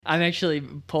I'm actually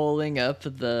pulling up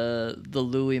the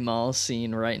Louis Malle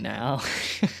scene right now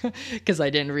because I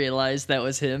didn't realize that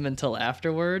was him until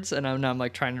afterwards, and I'm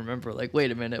like trying to remember. Like,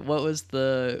 wait a minute, who was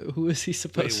he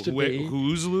supposed to be?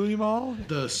 Who's Louis Malle?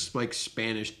 The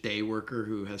Spanish day worker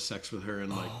who has sex with her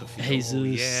in the field.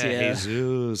 Jesus,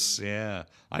 Jesus, yeah.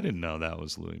 I didn't know that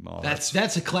was Louis Malle.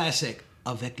 That's a classic.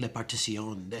 Avec la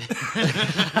partition. with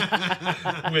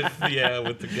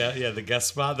the guest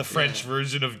spot, the French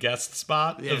version of guest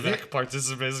spot, avec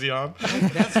participation.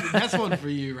 That's one for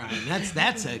you, Ryan.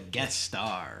 That's a guest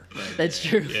star. Right That's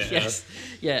true. Yeah. Yes.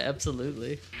 Yeah,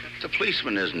 absolutely. The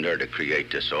policeman isn't there to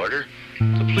create disorder.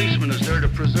 The policeman is there to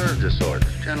preserve disorder.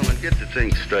 Gentlemen, get the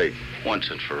thing straight once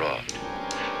and for all.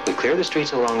 We clear the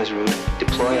streets along this route,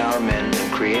 deploy our men,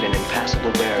 and create an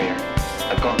impassable barrier.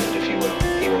 A gauntlet, if you will.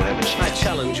 He won't have a chance. I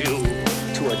challenge you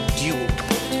to a duel.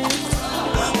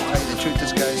 Tell you the truth,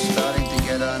 this guy's starting to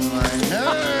get on my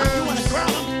nerves. You want to crown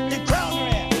them? Then crown their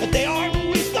ass. But they are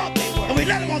who we thought they were. And we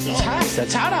let them off the hook.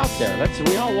 It's hot out there.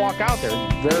 We all walk out there.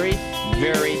 Very,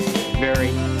 very,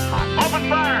 very hot. Open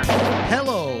fire!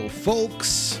 Hello,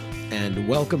 folks, and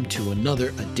welcome to another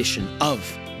edition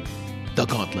of The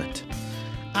Gauntlet.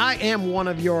 I am one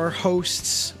of your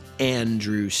hosts,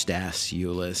 Andrew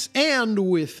Stasiulis, and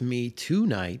with me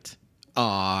tonight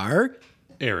are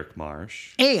Eric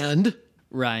Marsh and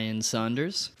Ryan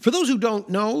Saunders. For those who don't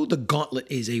know, The Gauntlet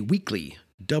is a weekly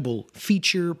double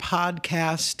feature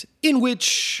podcast in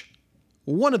which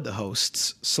one of the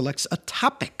hosts selects a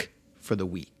topic for the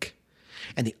week,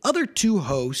 and the other two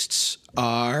hosts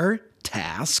are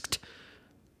tasked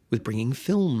with bringing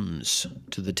films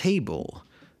to the table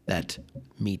that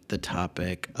meet the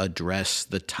topic, address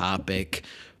the topic,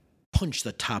 punch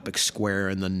the topic square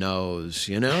in the nose,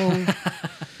 you know?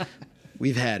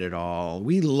 We've had it all.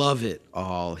 We love it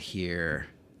all here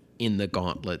in the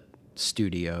Gauntlet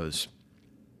Studios.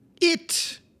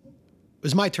 It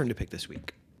was my turn to pick this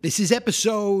week. This is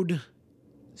episode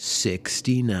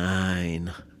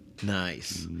 69.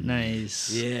 Nice.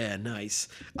 Nice. Yeah, nice.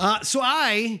 So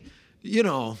I,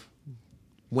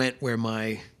 went where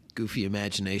my goofy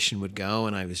imagination would go,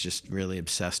 and I was just really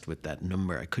obsessed with that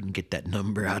number. I couldn't get that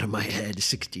number out of my head,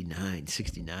 69.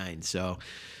 So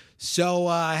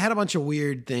I had a bunch of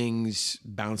weird things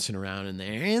bouncing around in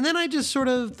there, and then I just sort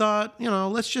of thought,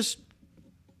 let's just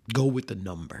go with the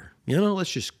number.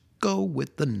 Let's just go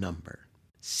with the number,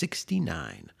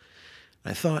 69.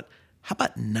 I thought, how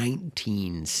about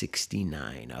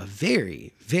 1969? A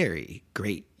very, very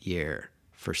great year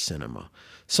for cinema.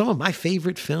 Some of my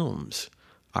favorite films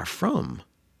are from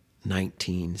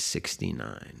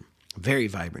 1969. Very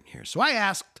vibrant here. So I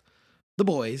asked the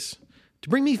boys to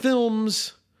bring me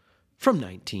films from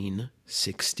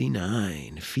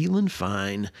 1969. Feeling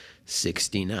fine,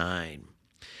 69.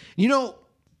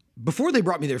 Before they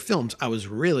brought me their films, I was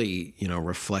really,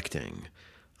 reflecting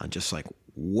on just like,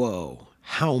 whoa,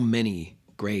 how many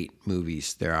great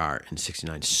movies there are in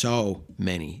 69. So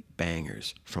many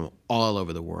bangers from all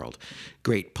over the world.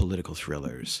 Great political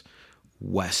thrillers,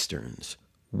 westerns,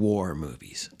 war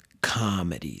movies,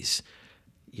 comedies,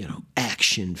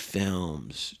 action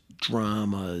films,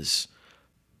 dramas,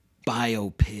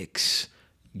 biopics,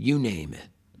 you name it,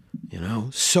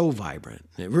 so vibrant.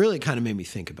 And it really kind of made me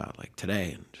think about like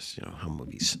today and just, how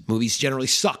movies generally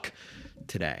suck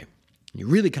today. You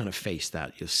really kind of face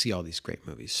that. You'll see all these great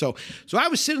movies. So I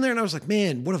was sitting there and I was like,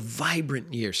 man, what a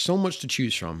vibrant year. So much to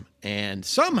choose from. And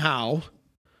somehow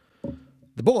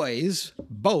the boys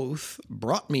both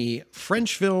brought me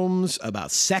French films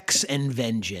about sex and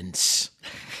vengeance.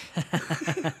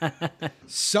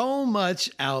 So much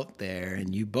out there,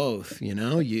 and you both,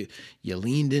 you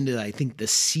leaned into, I think, the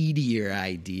seedier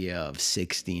idea of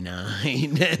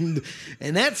 69,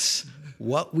 and that's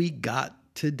what we got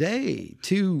today.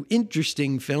 Two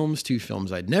interesting films, two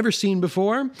films I'd never seen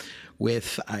before,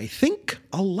 with, I think,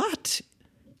 a lot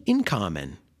in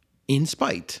common, in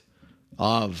spite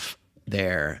of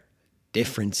their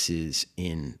differences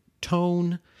in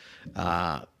tone.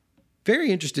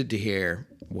 Very interested to hear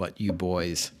what you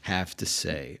boys have to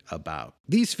say about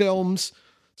these films.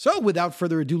 So without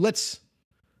further ado, let's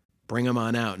bring them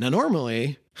on out. Now,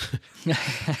 normally,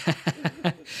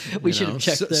 we should have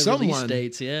checked the release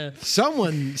dates, yeah.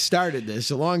 Someone started this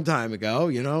a long time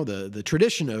ago, the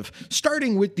tradition of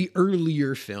starting with the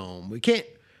earlier film. We can't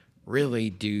really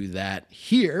do that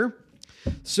here.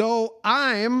 So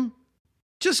I'm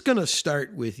just going to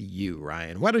start with you,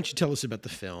 Ryan. Why don't you tell us about the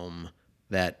film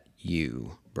that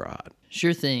you brought?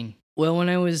 Sure thing. Well, when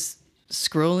I was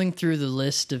scrolling through the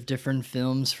list of different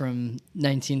films from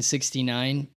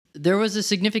 1969, there was a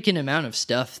significant amount of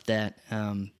stuff that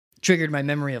triggered my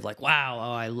memory of like,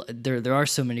 wow, there are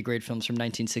so many great films from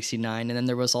 1969. And then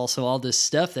there was also all this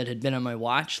stuff that had been on my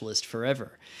watch list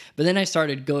forever. But then I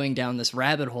started going down this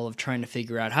rabbit hole of trying to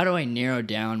figure out, how do I narrow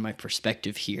down my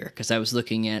perspective here? Because I was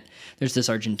looking at, there's this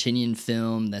Argentinian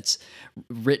film that's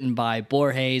written by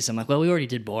Borges. I'm like, well, we already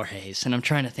did Borges. And I'm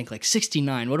trying to think like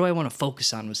 69, what do I want to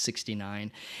focus on with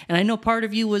 69? And I know part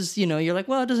of you was, you're like,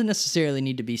 well, it doesn't necessarily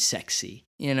need to be sexy.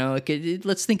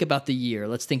 Let's think about the year.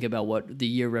 Let's think about what the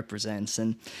year represents.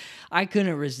 And I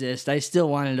couldn't resist. I still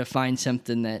wanted to find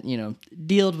something that,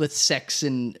 dealt with sex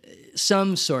in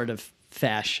some sort of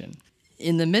fashion.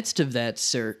 In the midst of that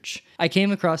search, I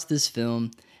came across this film,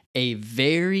 A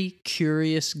Very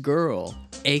Curious Girl,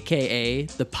 a.k.a.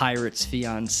 The Pirate's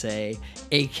Fiancé,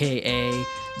 a.k.a.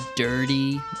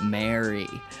 Dirty Mary.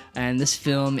 And this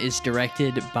film is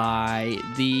directed by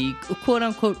the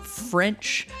quote-unquote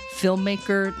French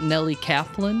filmmaker Nelly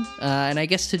Kaplan. And I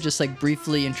guess to just like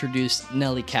briefly introduce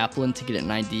Nelly Kaplan to get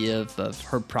an idea of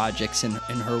her projects and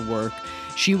her work,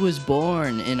 she was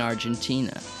born in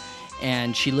Argentina.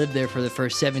 And she lived there for the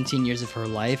first 17 years of her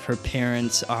life. Her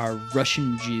parents are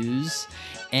Russian Jews.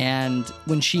 And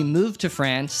when she moved to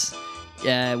France,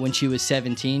 when she was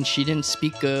 17, she didn't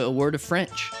speak a word of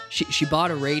French. She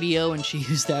bought a radio, and she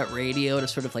used that radio to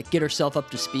sort of like get herself up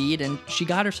to speed. And she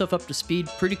got herself up to speed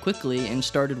pretty quickly and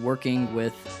started working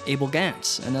with Abel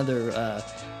Gance, another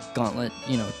gauntlet,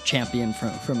 champion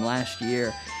from last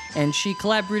year. And she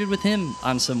collaborated with him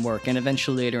on some work, and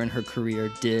eventually later in her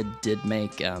career did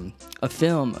make a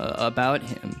film about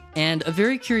him. And A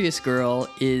Very Curious Girl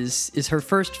is her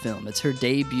first film. It's her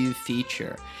debut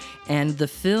feature. And the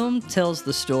film tells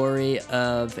the story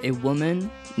of a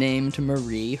woman named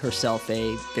Marie, herself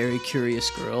a very curious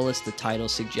girl, as the title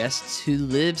suggests, who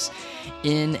lives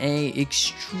in a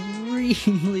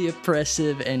extremely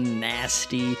oppressive and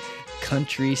nasty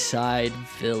countryside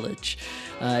village.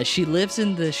 She lives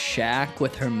in this shack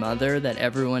with her mother that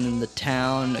everyone in the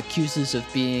town accuses of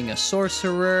being a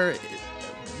sorcerer.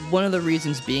 One of the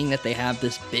reasons being that they have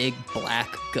this big black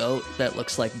goat that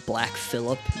looks like Black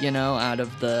Phillip, out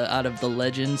of the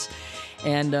legends.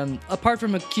 And apart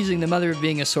from accusing the mother of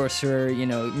being a sorcerer,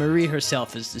 Marie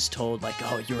herself is told like,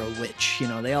 oh, you're a witch.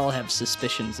 They all have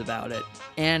suspicions about it.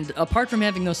 And apart from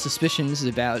having those suspicions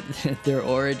about their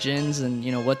origins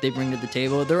and, what they bring to the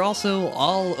table, they're also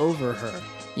all over her.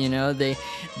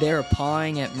 They're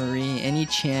pawing at Marie any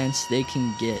chance they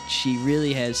can get. She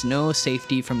really has no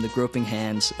safety from the groping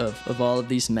hands of all of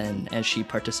these men as she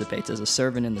participates as a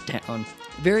servant in the town.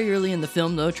 Very early in the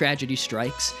film, though, tragedy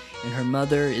strikes, and her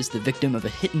mother is the victim of a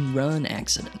hit-and-run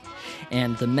accident.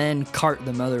 And the men cart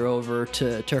the mother over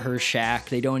to her shack.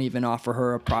 They don't even offer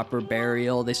her a proper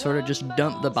burial. They sort of just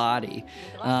dump the body.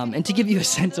 And to give you a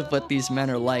sense of what these men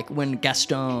are like, when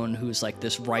Gaston, who's like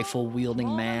this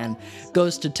rifle-wielding man,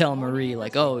 goes to tell Marie,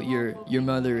 like, oh, your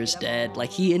mother is dead,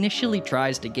 like, he initially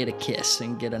tries to get a kiss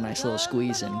and get a nice little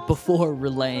squeeze in before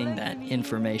relaying that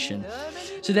information.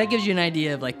 So that gives you an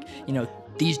idea of, like,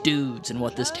 these dudes and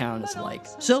what this town is like.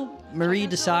 So Marie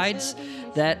decides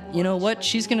that,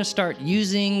 she's going to start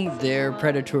using their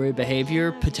predatory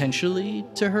behavior potentially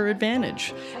to her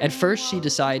advantage. At first, she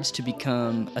decides to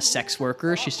become a sex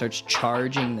worker. She starts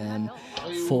charging them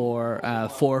for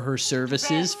her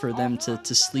services, for them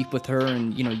to sleep with her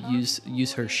and,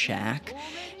 use her shack.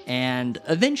 And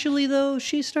eventually, though,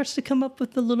 she starts to come up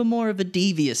with a little more of a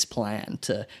devious plan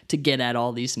to get at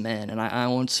all these men, and I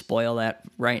won't spoil that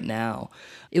right now.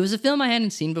 It was a film I hadn't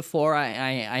seen before.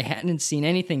 I hadn't seen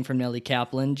anything from Nelly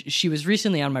Kaplan. She was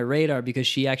recently on my radar because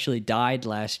she actually died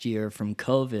last year from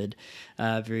COVID,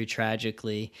 very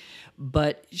tragically.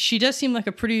 But she does seem like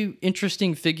a pretty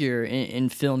interesting figure in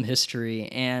film history,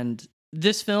 and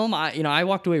this film, I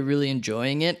walked away really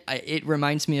enjoying it. It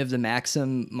reminds me of the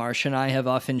maxim Marsh and I have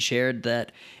often shared,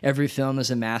 that every film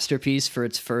is a masterpiece for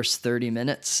its first 30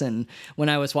 minutes. And when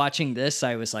I was watching this,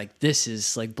 I was like, this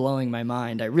is like blowing my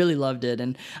mind. I really loved it.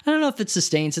 And I don't know if it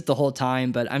sustains it the whole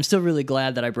time, but I'm still really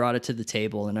glad that I brought it to the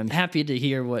table. And I'm happy to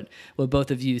hear what both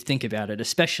of you think about it,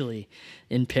 especially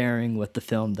in pairing with the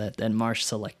film that Marsh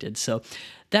selected. So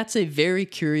that's A Very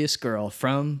Curious Girl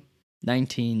from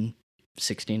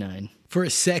 1969. For a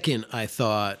second, I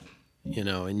thought,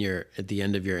 at the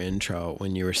end of your intro,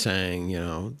 when you were saying,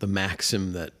 the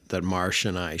maxim that Marsh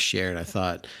and I shared, I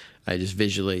thought I just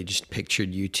visually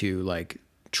pictured you two like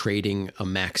trading a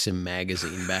Maxim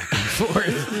magazine back and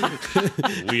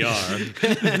forth. We are.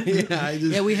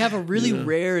 Yeah, we have a really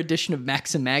rare edition of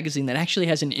Maxim magazine that actually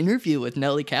has an interview with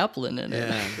Nelly Kaplan in it.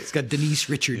 Yeah, it's got Denise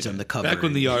Richards on the cover. Back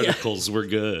when the articles were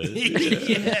good.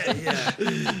 Yeah.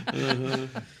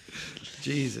 Uh-huh.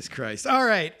 Jesus Christ. All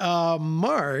right.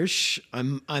 Marsh,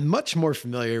 I'm much more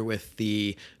familiar with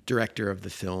the director of the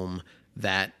film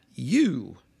that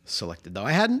you selected, though.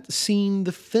 I hadn't seen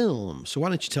the film. So why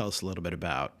don't you tell us a little bit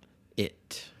about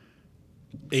it?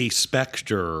 A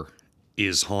specter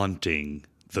is haunting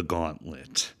the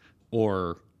gauntlet,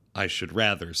 or I should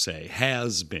rather say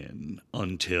has been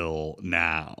until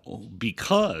now,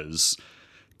 because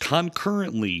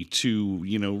concurrently to,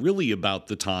 really about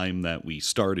the time that we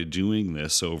started doing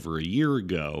this over a year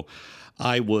ago,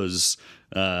 I was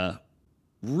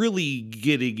really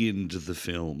getting into the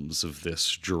films of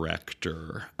this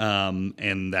director,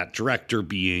 and that director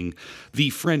being the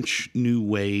French New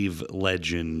Wave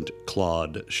legend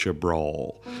Claude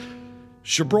Chabrol.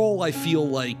 Chabrol, I feel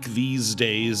like these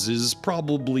days is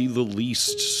probably the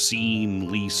least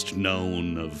seen, least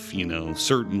known of,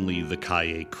 certainly the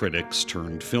Cahiers critics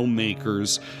turned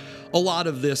filmmakers. A lot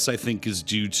of this, I think, is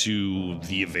due to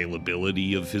the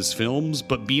availability of his films,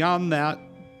 but beyond that,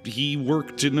 he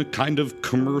worked in a kind of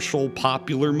commercial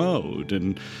popular mode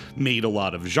and made a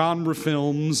lot of genre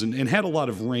films and had a lot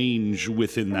of range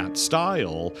within that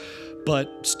style, but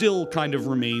still kind of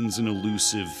remains an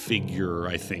elusive figure,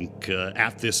 I think,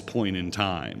 at this point in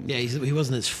time. Yeah, he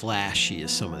wasn't as flashy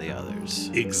as some of the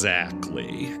others.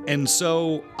 Exactly. And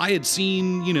so I had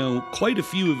seen, quite a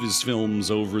few of his films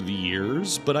over the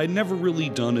years, but I'd never really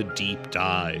done a deep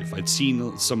dive. I'd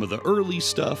seen some of the early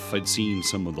stuff, I'd seen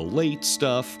some of the late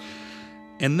stuff,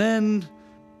 and then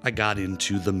I got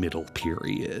into the middle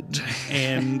period.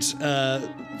 And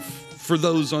for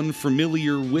those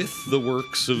unfamiliar with the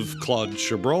works of Claude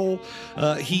Chabrol,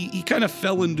 he kind of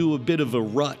fell into a bit of a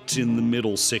rut in the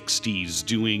middle 60s,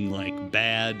 doing like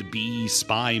bad B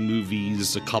spy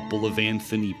movies, a couple of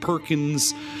Anthony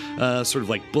Perkins, sort of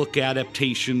like book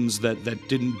adaptations that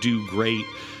didn't do great.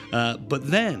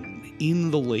 But then,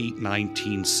 in the late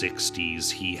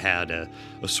 1960s, he had a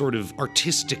sort of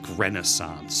artistic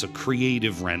renaissance, a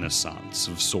creative renaissance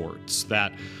of sorts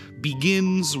that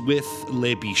begins with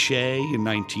Les Bichets in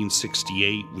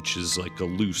 1968, which is like a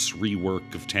loose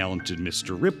rework of Talented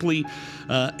Mr. Ripley.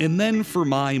 And then for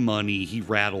my money, he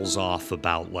rattles off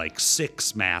about like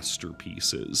 6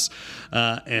 masterpieces.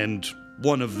 And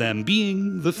one of them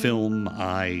being the film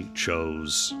I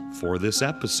chose for this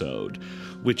episode,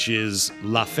 which is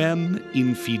La Femme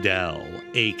Infidèle,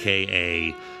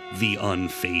 aka The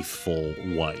Unfaithful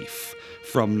Wife,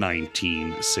 from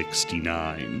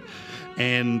 1969.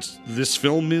 And this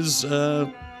film is,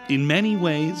 in many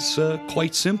ways,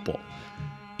 quite simple.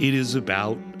 It is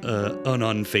about an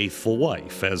unfaithful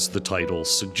wife, as the title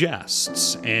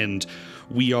suggests, and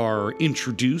we are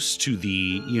introduced to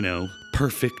the,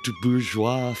 perfect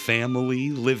bourgeois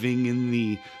family living in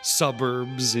the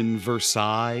suburbs in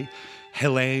Versailles,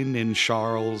 Hélène and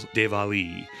Charles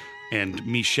Devaly, and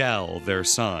Michel, their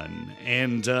son.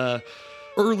 And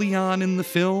early on in the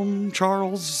film,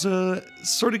 Charles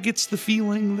sort of gets the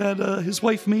feeling that his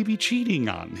wife may be cheating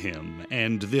on him,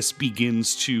 and this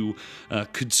begins to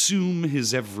consume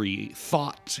his every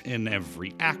thought and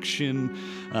every action,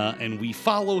 and we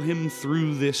follow him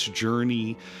through this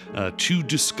journey to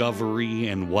discovery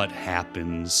and what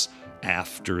happens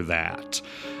after that.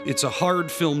 It's a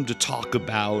hard film to talk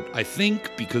about, I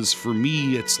think, because for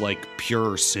me it's like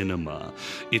pure cinema.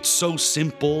 It's so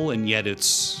simple and yet it's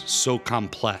so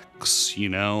complex,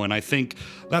 and I think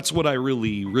that's what I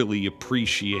really, really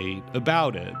appreciate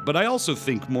about it. But I also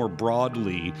think more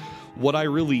broadly, what I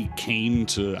really came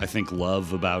to, I think,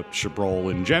 love about Chabrol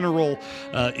in general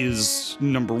is,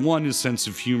 number one, his sense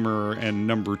of humor, and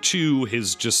number two,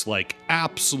 his just like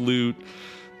absolute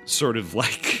sort of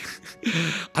like,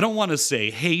 I don't want to say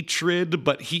hatred,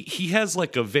 but he has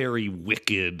like a very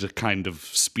wicked kind of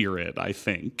spirit, I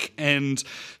think. And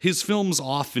his films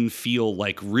often feel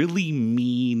like really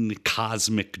mean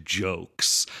cosmic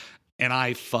jokes. And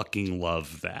I fucking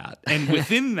love that. And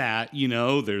within that,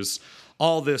 there's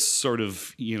all this sort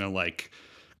of, like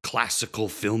classical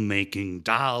filmmaking,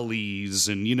 dollies,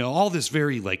 and, all this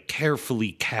very like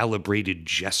carefully calibrated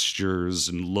gestures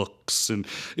and looks. And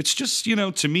it's just,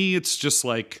 to me, it's just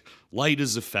like light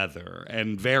as a feather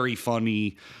and very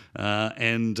funny.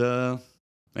 And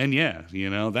yeah,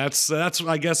 that's,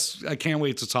 I guess I can't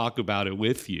wait to talk about it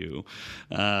with you.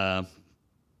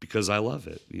 Because I love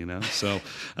it, So,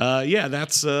 yeah,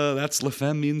 that's La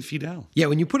Femme Infidèle. Yeah,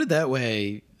 when you put it that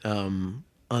way,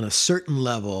 on a certain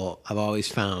level, I've always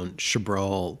found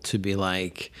Chabrol to be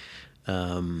like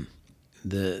the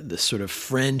sort of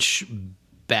French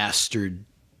bastard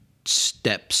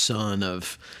stepson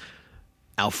of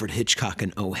Alfred Hitchcock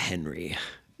and O. Henry.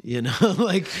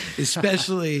 Like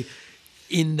especially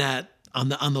in that on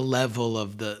the level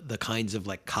of the kinds of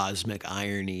like cosmic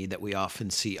irony that we often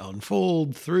see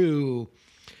unfold through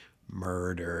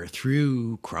murder,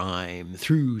 through crime,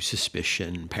 through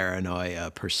suspicion,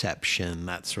 paranoia, perception,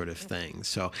 that sort of thing.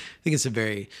 So I think it's a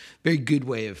very, very good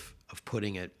way of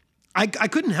putting it. I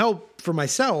couldn't help for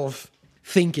myself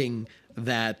thinking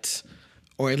that,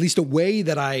 or at least a way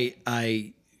that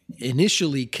I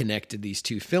initially connected these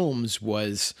two films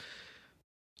was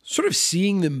sort of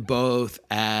seeing them both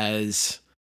as,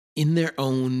 in their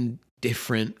own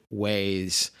different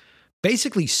ways,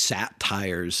 basically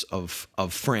satires of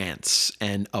France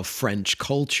and of French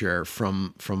culture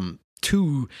from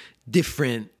two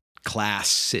different class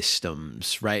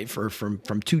systems, right? From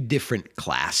two different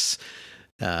class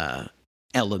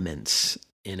elements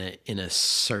in a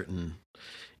certain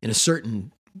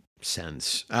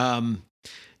sense.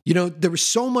 There was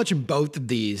so much in both of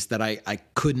these that I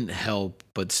couldn't help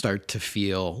but start to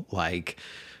feel like,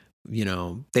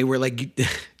 they were like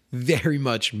very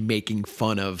much making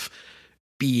fun of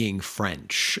being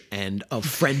French and of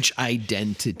French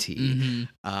identity.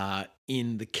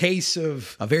 In the case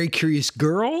of A Very Curious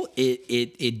Girl,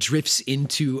 it drifts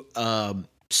into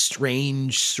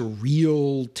strange,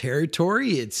 surreal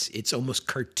territory. It's almost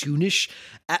cartoonish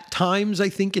at times, I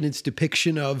think, in its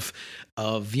depiction of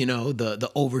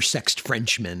the oversexed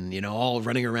Frenchmen, all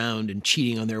running around and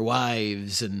cheating on their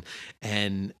wives, and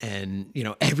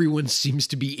everyone seems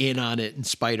to be in on it in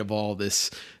spite of all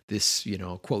this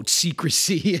quote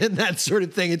secrecy and that sort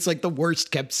of thing. It's like the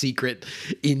worst kept secret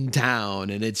in town,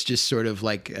 and it's just sort of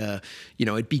like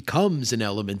it becomes an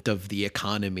element of the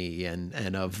economy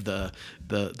and of the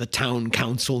town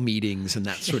council meetings and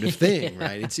that sort of thing,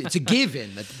 right? It's a given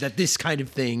that this kind of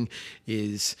thing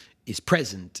is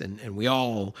present, and we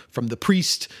all, from the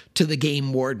priest to the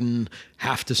game warden,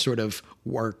 have to sort of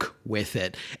work with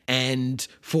it. And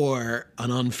for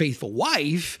An Unfaithful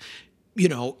Wife,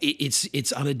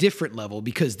 it's on a different level,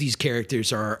 because these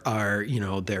characters are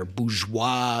they're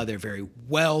bourgeois, they're very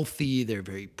wealthy, they're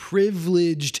very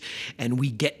privileged, and we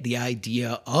get the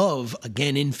idea of,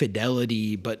 again,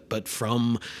 infidelity, but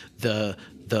from the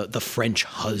French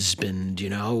husband,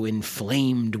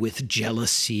 inflamed with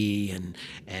jealousy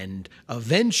and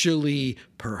eventually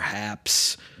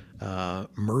perhaps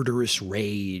murderous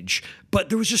rage. But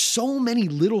there was just so many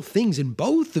little things in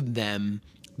both of them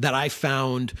that I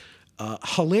found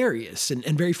hilarious and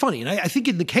very funny. And I think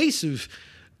in the case of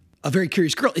A Very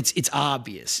Curious Girl, it's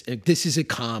obvious. This is a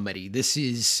comedy. This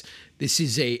is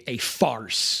a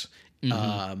farce.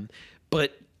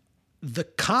 But the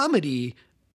comedy,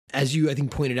 as you, I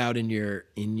think, pointed out in your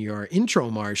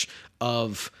intro, Marsh, or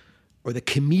the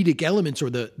comedic elements or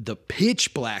the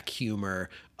pitch black humor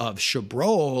of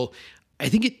Chabrol, I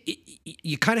think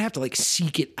you kind of have to like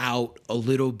seek it out a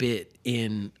little bit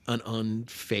in The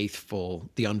Unfaithful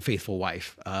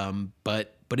Wife.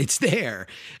 But it's there.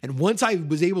 And once I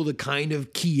was able to kind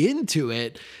of key into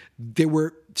it, there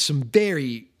were some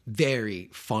very,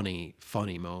 very funny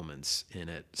moments in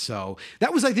it. So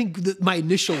that was, I think, my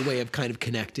initial way of kind of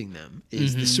connecting them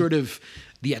is the sort of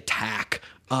the attack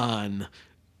on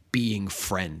being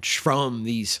French from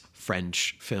these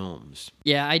French films.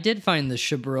 Yeah, I did find the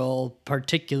Chabrol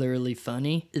particularly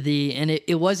funny.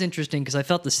 It was interesting because I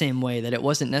felt the same way, that it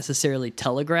wasn't necessarily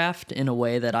telegraphed in a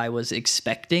way that I was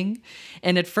expecting.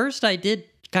 And at first I did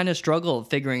kind of struggle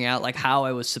figuring out like how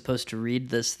I was supposed to read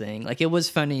this thing. Like, it was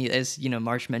funny, as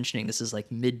Marsh mentioning, this is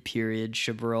like mid-period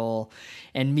Chabrol,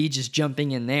 and me just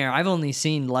jumping in there. I've only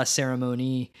seen La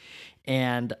Cérémonie,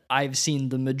 and I've seen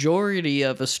the majority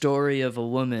of A Story of a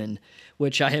Woman,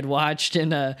 which I had watched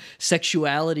in a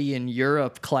sexuality in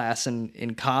Europe class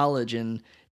in college, and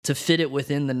to fit it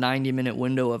within the 90-minute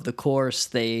window of the course,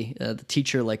 the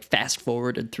teacher like fast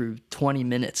forwarded through 20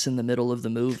 minutes in the middle of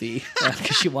the movie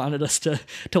because she wanted us to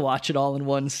watch it all in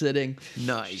one sitting.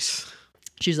 Nice.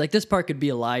 She's like, this part could be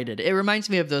elided. It reminds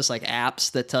me of those like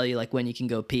apps that tell you like when you can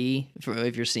go pee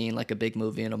if you're seeing like a big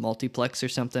movie in a multiplex or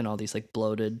something. All these like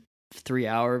bloated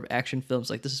 3-hour action films,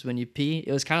 like this is when you pee.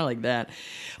 It was kind of like that.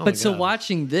 But so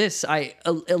watching this, I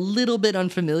a little bit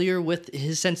unfamiliar with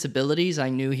his sensibilities. I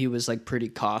knew he was like pretty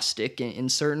caustic in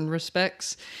certain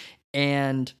respects,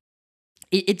 and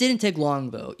it didn't take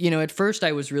long though. At first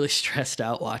I was really stressed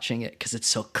out watching it because it's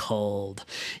so cold,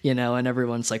 and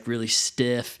everyone's like really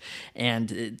stiff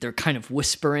and they're kind of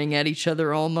whispering at each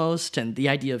other almost, and the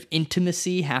idea of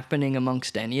intimacy happening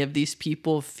amongst any of these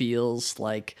people feels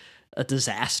like a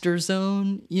disaster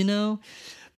zone,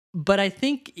 But I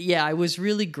think, I was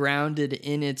really grounded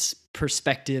in its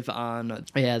perspective on,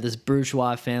 this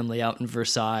bourgeois family out in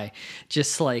Versailles.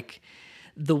 Just like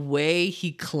the way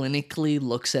he clinically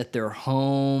looks at their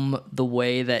home, the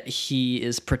way that he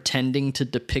is pretending to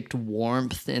depict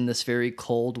warmth in this very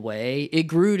cold way, it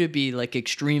grew to be like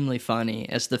extremely funny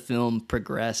as the film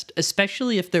progressed,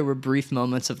 especially if there were brief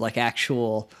moments of like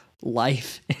actual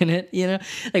life in it, you know,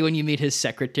 like when you meet his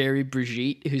secretary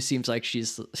Brigitte, who seems like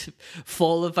she's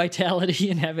full of vitality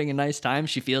and having a nice time.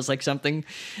 She feels like something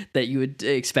that you would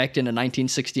expect in a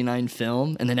 1969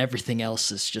 film, and then everything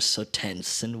else is just so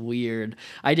tense and weird.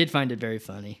 I did find it very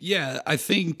funny. Yeah, I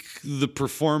think the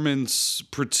performance,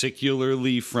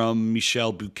 particularly from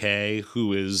Michel Bouquet,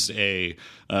 who is a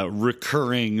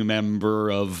recurring member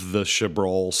of the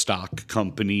Chabrol stock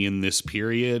company in this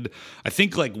period, I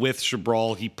think like with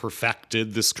Chabrol, he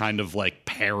perfected this kind of like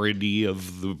parody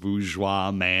of the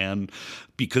bourgeois man,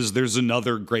 because there's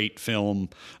another great film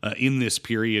in this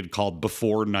period called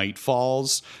Before Night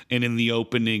Falls, and in the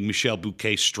opening, Michel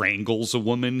Bouquet strangles a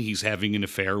woman he's having an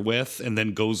affair with and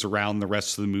then goes around the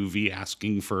rest of the movie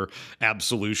asking for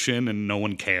absolution, and no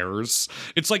one cares.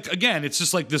 It's like, again, it's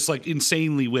just like this like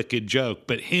insanely wicked joke,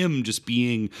 but him just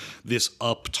being this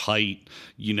uptight,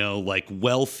 you know, like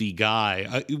wealthy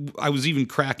guy. I was even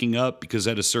cracking up because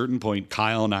at a certain point,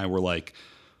 Kyle and I were like,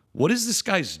 what is this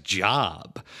guy's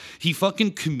job? He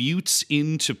fucking commutes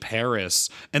into Paris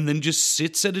and then just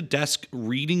sits at a desk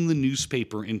reading the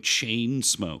newspaper and chain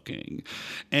smoking.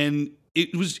 And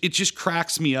it just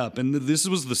cracks me up. And this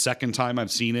was the second time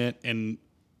I've seen it, and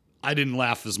I didn't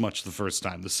laugh as much the first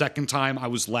time. The second time, I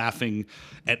was laughing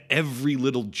at every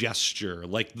little gesture,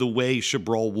 like the way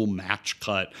Chabrol will match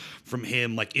cut from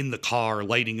him, like in the car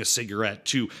lighting a cigarette,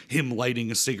 to him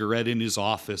lighting a cigarette in his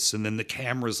office, and then the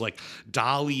camera's like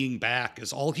dollying back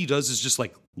as all he does is just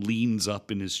like leans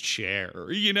up in his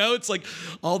chair. You know, it's like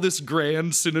all this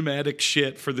grand cinematic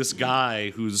shit for this guy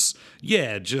who's,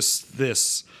 yeah, just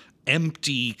this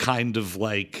empty kind of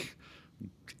like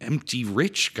empty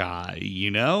rich guy, you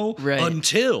know, right,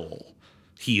 until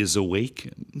he is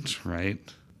awakened, right?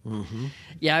 Mm-hmm.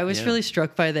 Yeah, I was really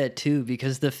struck by that too,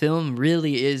 because the film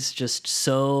really is just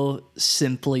so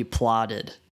simply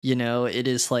plotted. You know, it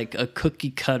is like a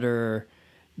cookie cutter,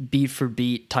 beat for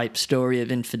beat type story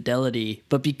of infidelity,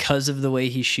 but because of the way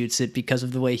he shoots it, because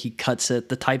of the way he cuts it,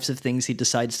 the types of things he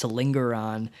decides to linger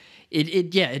on,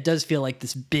 it does feel like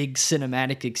this big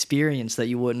cinematic experience that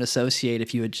you wouldn't associate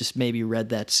if you had just maybe read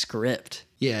that script.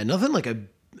 Yeah, nothing like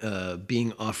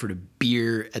being offered a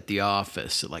beer at the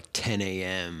office at like 10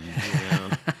 a.m. You know?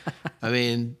 I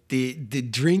mean, the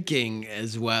drinking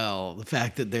as well. The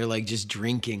fact that they're like just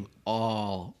drinking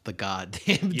all the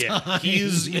goddamn time.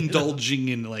 He's indulging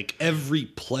in like every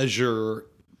pleasure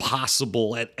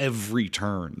possible at every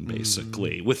turn,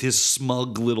 basically, with his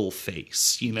smug little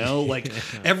face, you know, like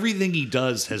everything he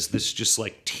does has this just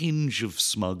like tinge of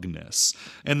smugness.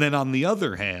 And then on the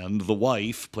other hand, the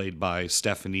wife, played by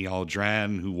Stephanie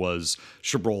Aldran, who was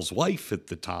Chabrol's wife at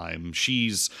the time,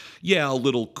 she's a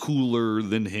little cooler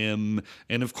than him.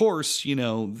 And of course, you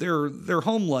know, their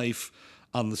home life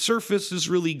on the surface is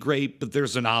really great, but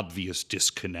there's an obvious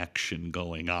disconnection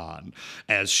going on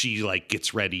as she like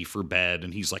gets ready for bed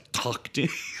and he's like tucked in.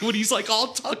 When he's like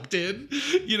all tucked in,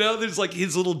 you know, there's like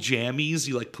his little jammies.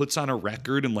 He like puts on a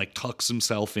record and like tucks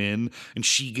himself in, and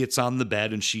she gets on the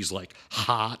bed and she's like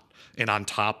hot and on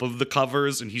top of the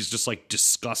covers, and he's just like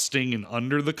disgusting and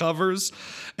under the covers.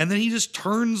 And then he just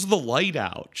turns the light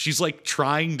out. She's like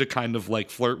trying to kind of like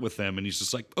flirt with him, and he's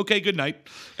just like, okay, good night,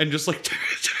 and just like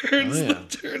turns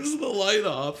the light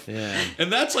off. Yeah.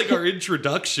 And that's like our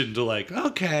introduction to like,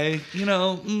 okay, you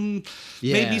know,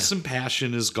 maybe some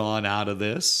passion has gone out of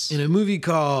this. In a movie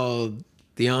called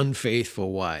The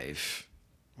Unfaithful Wife,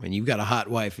 when you've got a hot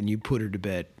wife and you put her to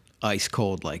bed ice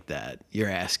cold like that, you're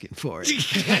asking for it.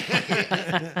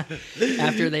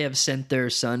 After they have sent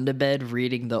their son to bed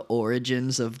reading The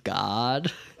Origins of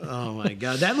God. Oh my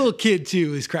God. That little kid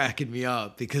too is cracking me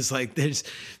up, because like there's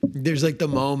like the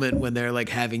moment when they're like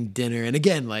having dinner. And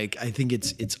again, like I think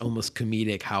it's almost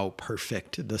comedic how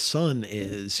perfect the son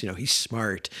is. You know, he's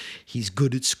smart. He's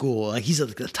good at school. Like he's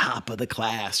at the top of the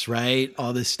class, right?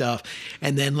 All this stuff.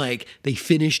 And then like they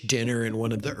finish dinner in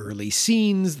one of the early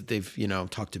scenes that they've, you know,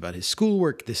 talked about his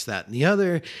schoolwork, this, that, and the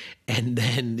other. And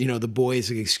then, you know, the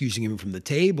boys are excusing him from the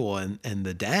table, and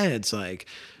the dad's like,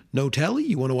 no telly?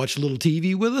 You want to watch a little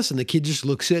TV with us? And the kid just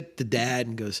looks at the dad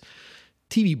and goes,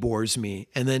 TV bores me,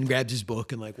 and then grabs his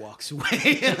book and like walks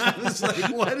away. And I was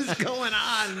like, what is going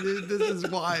on? Dude, this is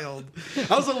wild.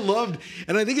 I also loved,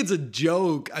 and I think it's a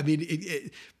joke. I mean,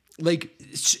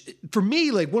 for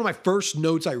me, like one of my first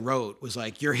notes I wrote was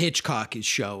like, your Hitchcock is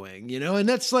showing, you know, and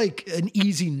that's like an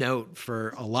easy note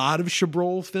for a lot of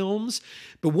Chabrol films.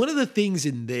 But one of the things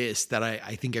in this that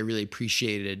I think I really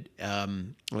appreciated,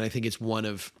 and I think it's one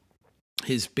of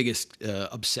his biggest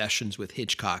obsessions with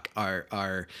Hitchcock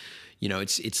are, you know,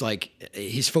 it's like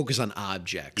his focus on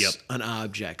objects,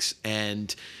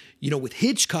 and, you know, with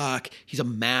Hitchcock, he's a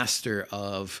master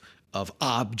of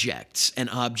objects and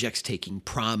objects taking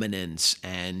prominence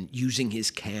and using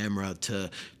his camera to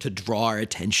draw our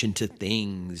attention to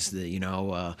things, you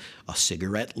know, a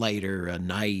cigarette lighter, a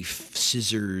knife,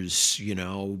 scissors, you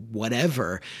know,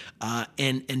 whatever.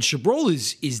 And Chabrol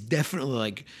is definitely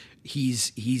like,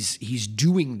 he's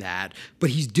doing that, but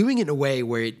he's doing it in a way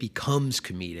where it becomes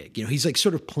comedic. You know, he's like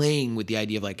sort of playing with the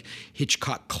idea of like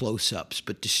Hitchcock close-ups,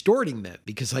 but distorting them,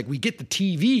 because like we get the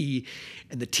TV,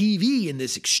 and the TV in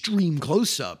this extreme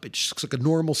close-up, it just looks like a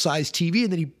normal sized TV,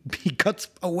 and then he cuts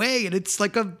away, and it's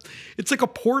like a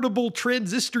portable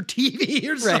transistor TV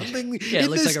or something. Yeah, it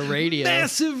looks like a radio.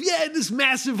 In this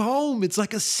massive home, it's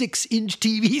like a 6-inch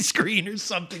TV screen or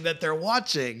something that they're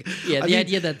watching. Yeah, the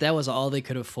idea that was all they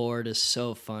could afford is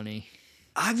so funny.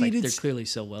 I mean, they're clearly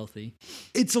so wealthy.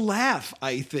 It's a laugh,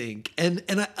 I think. And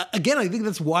I think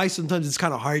that's why sometimes it's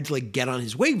kind of hard to like get on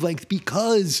his wavelength,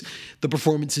 because the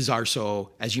performances are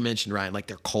so, as you mentioned, Ryan, like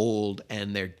they're cold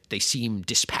and they seem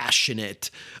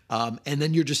dispassionate. And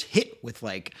then you're just hit with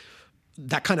like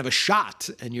that kind of a shot,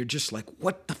 and you're just like,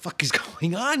 what the fuck is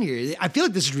going on here? I feel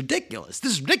like this is ridiculous.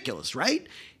 This is ridiculous, right?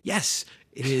 Yes,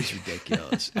 it is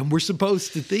ridiculous. And we're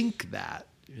supposed to think that,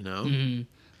 you know? Mm-hmm.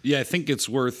 Yeah, I think it's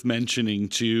worth mentioning,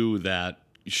 too, that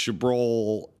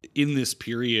Chabrol in this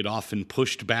period often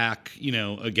pushed back, you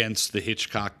know, against the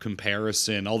Hitchcock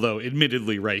comparison. Although,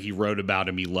 admittedly, right, he wrote about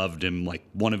him, he loved him, like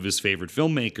one of his favorite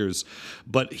filmmakers.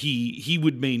 But he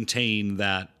would maintain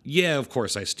that, yeah, of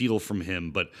course, I steal from him,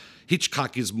 but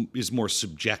Hitchcock is more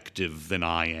subjective than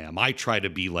I am. I try to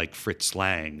be like Fritz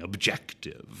Lang,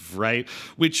 objective, right?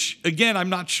 Which, again, I'm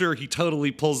not sure he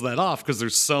totally pulls that off, because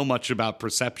there's so much about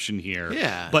perception here.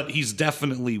 Yeah. But he's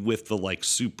definitely with the like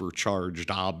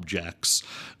supercharged objects,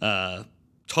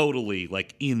 totally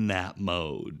like in that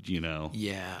mode, you know?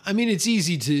 Yeah. I mean, it's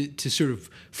easy to sort of,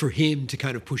 for him to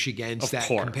kind of push against that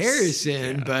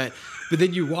comparison, but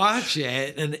then you watch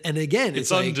it and again,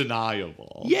 it's like,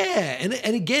 undeniable. Yeah. And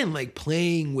again, like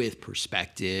playing with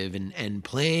perspective and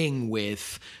playing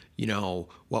with, you know,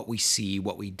 what we see,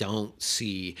 what we don't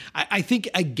see. I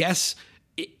guess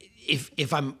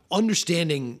if I'm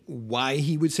understanding why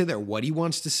he would say that, or what he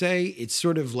wants to say, it's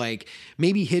sort of like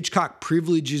maybe Hitchcock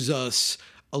privileges us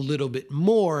a little bit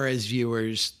more as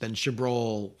viewers than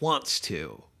Chabrol wants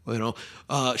to. You know,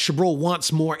 Chabrol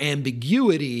wants more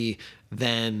ambiguity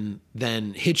than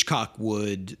Hitchcock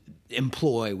would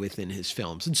employ within his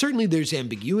films. And certainly there's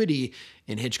ambiguity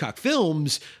in Hitchcock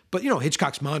films, but, you know,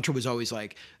 Hitchcock's mantra was always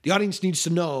like, the audience needs to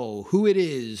know who it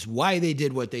is, why they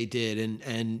did what they did,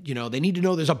 and you know, they need to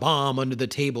know there's a bomb under the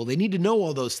table. They need to know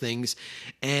all those things.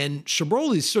 And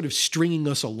Chabrol is sort of stringing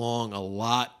us along a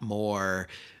lot more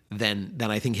than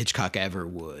I think Hitchcock ever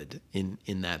would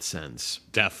in that sense.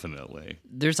 Definitely.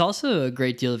 There's also a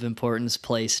great deal of importance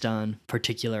placed on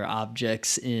particular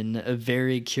objects in A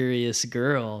Very Curious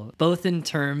Girl, both in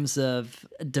terms of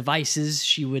devices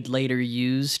she would later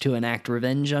use to enact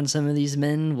revenge on some of these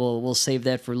men. We'll save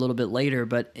that for a little bit later,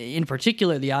 but in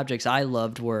particular, the objects I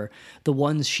loved were the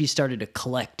ones she started to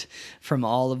collect from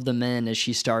all of the men as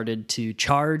she started to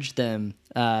charge them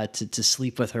to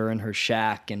sleep with her in her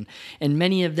shack, and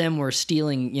many of them were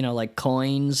stealing, you know, like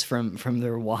coins from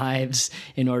their wives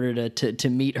in order to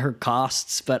meet her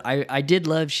costs. But I did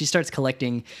love, she starts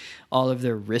collecting all of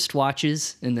their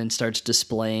wristwatches and then starts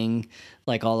displaying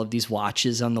like all of these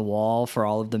watches on the wall for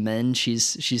all of the men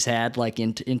she's had like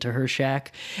into her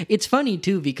shack. It's funny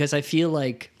too, because I feel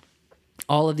like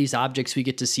all of these objects we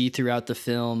get to see throughout the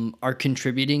film are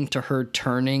contributing to her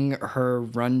turning her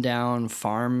rundown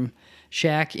farm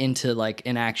shack into like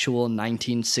an actual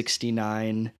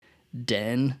 1969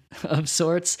 den of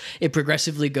sorts. It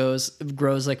progressively grows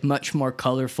like much more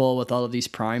colorful with all of these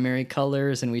primary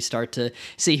colors, and we start to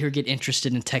see her get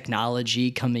interested in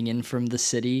technology coming in from the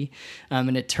city,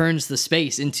 and it turns the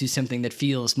space into something that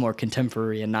feels more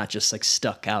contemporary and not just like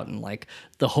stuck out in like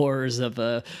the horrors of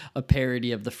a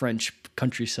parody of the French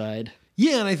countryside.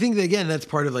 Yeah, and I think that, again, that's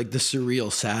part of like the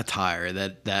surreal satire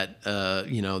that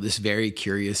you know, this very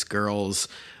curious girl's,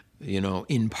 you know,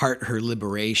 in part her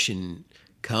liberation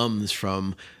comes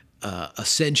from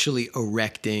essentially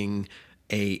erecting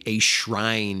a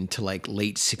shrine to like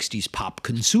late 60s pop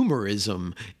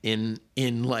consumerism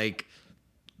in like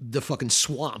the fucking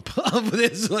swamp of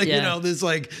this, like, Yeah. you know, this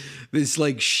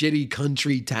shitty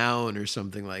country town or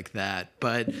something like that.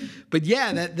 But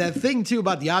yeah, that thing too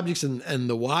about the objects and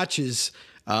the watches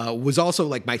was also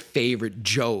like my favorite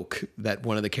joke that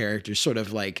one of the characters sort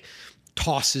of like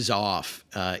tosses off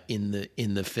in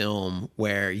the film,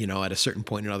 where, you know, at a certain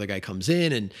point another guy comes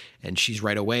in and she's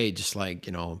right away just like,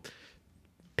 you know,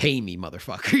 pay me,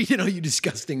 motherfucker, you know, you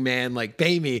disgusting man, like,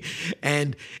 pay me.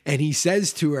 And he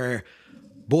says to her,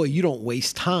 boy, you don't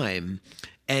waste time.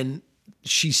 And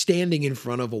she's standing in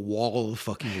front of a wall of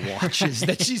fucking watches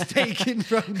that she's taken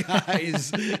from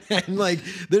guys. And like,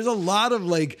 there's a lot of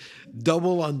like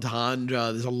double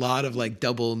entendre. There's a lot of like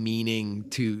double meaning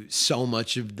to so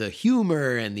much of the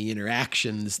humor and the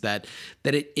interactions that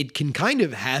it can kind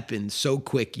of happen so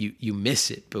quick you miss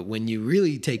it. But when you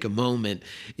really take a moment,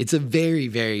 it's a very,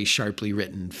 very sharply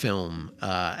written film.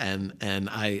 And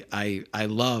I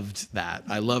loved that.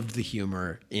 I loved the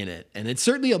humor in it. And it's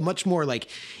certainly a much more like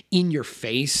in your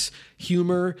face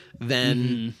humor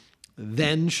than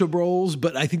Chabrol's,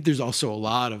 but I think there's also a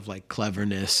lot of like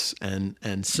cleverness and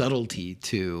subtlety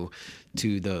to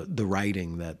the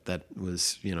writing that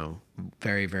was, you know,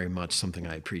 very, very much something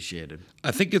I appreciated.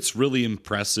 I think it's really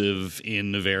impressive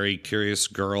in A Very Curious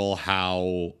Girl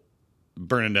how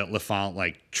Bernadette Lafont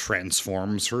like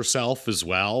transforms herself as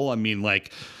well. I mean,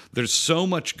 like, there's so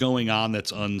much going on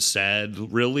that's unsaid,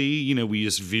 really. You know, we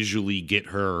just visually get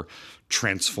her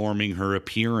transforming her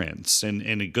appearance, and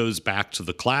it goes back to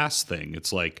the class thing.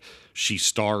 It's like she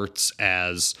starts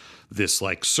as this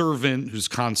like servant who's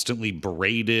constantly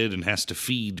berated and has to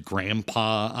feed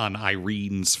grandpa on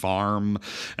Irene's farm,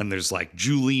 and there's like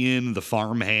Julian, the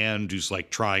farmhand, who's like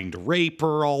trying to rape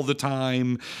her all the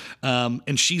time,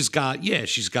 and she's got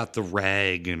the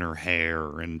rag in her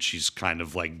hair, and she's kind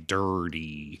of like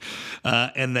dirty,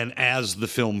 and then as the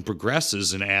film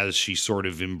progresses and as she sort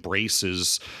of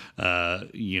embraces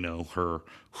you know, her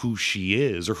who she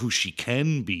is or who she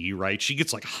can be, right? She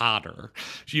gets like hotter.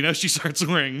 You know, she starts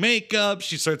wearing makeup.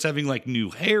 She starts having like new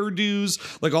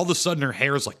hairdos. Like all of a sudden her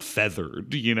hair is like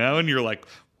feathered, you know? And you're like,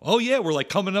 oh yeah, we're like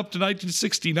coming up to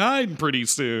 1969 pretty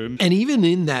soon. And even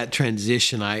in that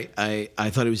transition, I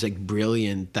thought it was like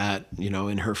brilliant that, you know,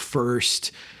 in her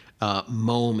first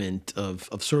moment of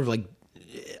sort of like,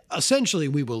 essentially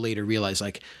we will later realize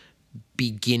like,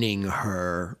 beginning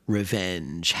her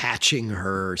revenge, hatching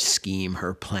her scheme,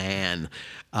 her plan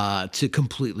to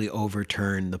completely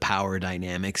overturn the power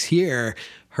dynamics. Here,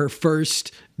 her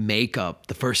first makeup,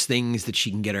 the first things that she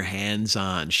can get her hands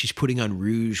on, she's putting on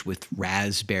rouge with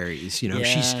raspberries. You know,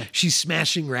 she's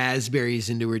smashing raspberries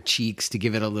into her cheeks to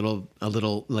give it a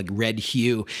little like red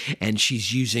hue, and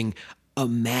she's using a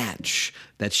match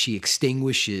that she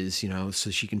extinguishes, you know, so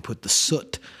she can put the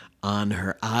soot on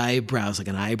her eyebrows, like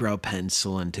an eyebrow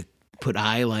pencil, and to put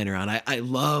eyeliner on. I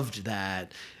loved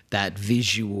that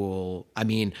visual. I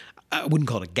mean, I wouldn't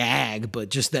call it a gag, but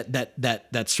just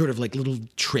that sort of like little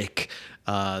trick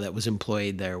that was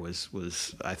employed there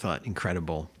was I thought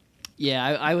incredible. Yeah,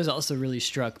 I was also really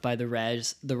struck by the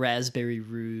raspberry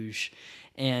rouge.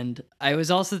 And I was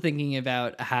also thinking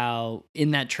about how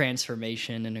in that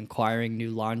transformation and acquiring new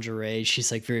lingerie,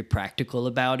 she's like very practical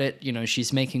about it. You know,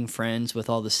 she's making friends with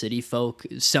all the city folk,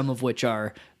 some of which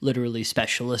are literally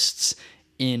specialists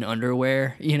in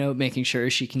underwear, you know, making sure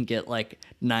she can get like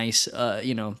nice,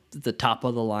 you know, the top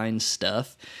of the line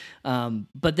stuff.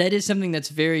 But that is something that's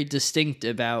very distinct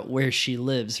about where she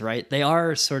lives, right? They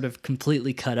are sort of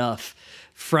completely cut off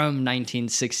from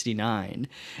 1969,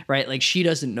 right? Like, she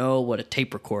doesn't know what a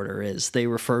tape recorder is. They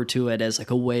refer to it as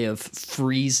like a way of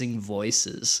freezing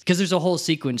voices, because there's a whole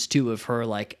sequence too of her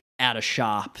like at a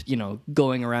shop, you know,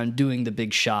 going around doing the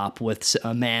big shop with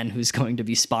a man who's going to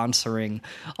be sponsoring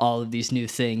all of these new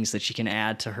things that she can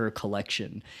add to her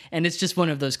collection. And it's just one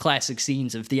of those classic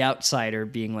scenes of the outsider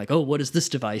being like, oh, what does this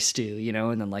device do? You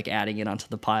know, and then like adding it onto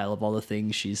the pile of all the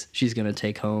things she's going to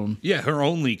take home. Yeah, her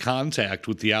only contact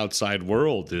with the outside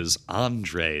world is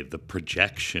Andre, the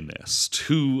projectionist,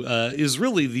 who is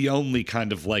really the only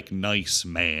kind of like nice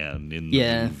man in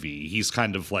the movie. He's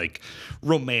kind of like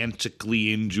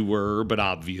romantically into her, but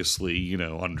obviously, you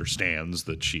know, understands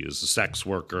that she is a sex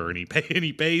worker and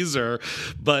he pays her.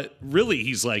 But really,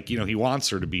 he's like, you know, he wants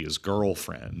her to be his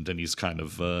girlfriend, and he's kind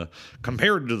of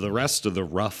compared to the rest of the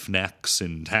roughnecks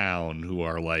in town who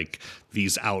are like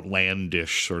these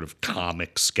outlandish sort of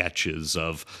comic sketches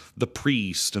of the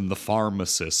priest and the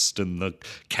pharmacist and the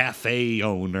cafe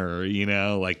owner, you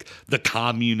know, like the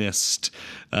communist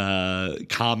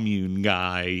commune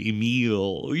guy,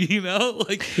 Emile, you know,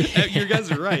 like you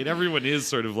guys are right. Everyone is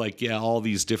sort of like, yeah, all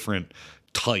these different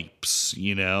types,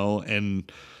 you know, and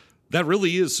that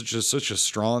really is such a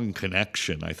strong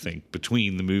connection, I think,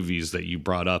 between the movies that you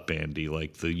brought up, Andy,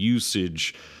 like the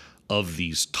usage of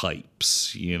these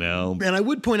types, you know. And I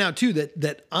would point out too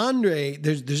that Andre,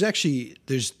 there's actually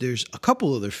a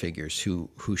couple other figures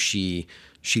who she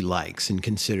likes and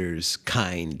considers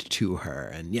kind to her.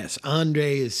 And yes,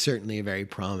 Andre is certainly a very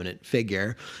prominent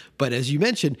figure, but as you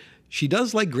mentioned, she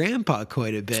does like Grandpa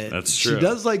quite a bit. That's true. She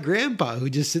does like Grandpa, who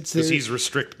just sits there. Because he's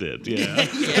restricted, yeah.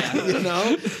 Yeah, you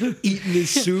know, eating his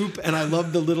soup. And I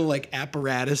love the little like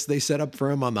apparatus they set up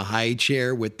for him on the high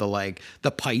chair with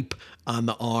the pipe on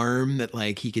the arm that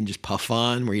like he can just puff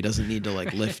on, where he doesn't need to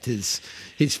like lift his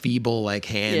feeble like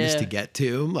hands to get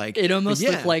to him. Like it almost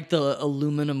looked like the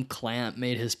aluminum clamp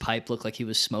made his pipe look like he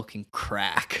was smoking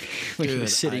crack when he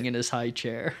was sitting in his high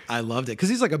chair. I loved it because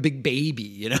he's like a big baby,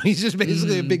 you know. He's just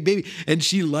basically a big baby, and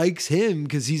she likes him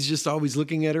because he's just always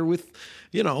looking at her with,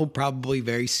 you know, probably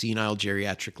very senile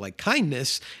geriatric like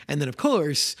kindness. And then of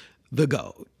course the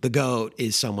goat. The goat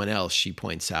is someone else, she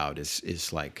points out,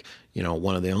 is like, you know,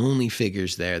 one of the only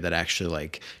figures there that actually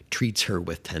like treats her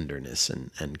with tenderness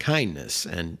and kindness.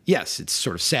 And yes, it's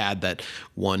sort of sad that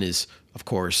one is, of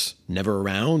course, never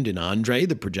around in Andre,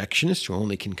 the projectionist, who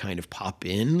only can kind of pop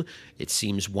in, it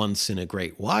seems, once in a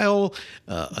great while.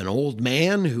 An old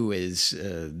man who is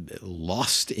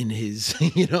lost in his,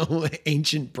 you know,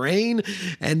 ancient brain,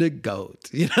 and a goat.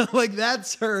 You know, like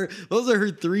those are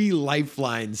her three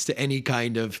lifelines to any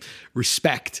kind of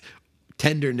respect,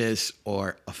 tenderness,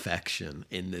 or affection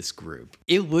in this group.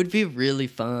 It would be really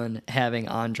fun having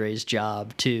Andre's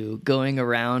job too, going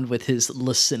around with his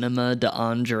Le Cinema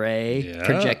d'Andre,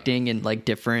 projecting in like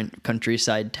different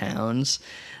countryside towns.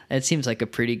 It seems like a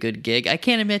pretty good gig. I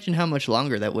can't imagine how much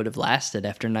longer that would have lasted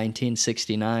after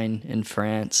 1969 in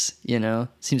France. You know,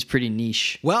 seems pretty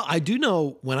niche. Well, I do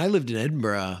know when I lived in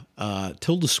Edinburgh,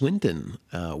 Tilda Swinton,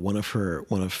 one of her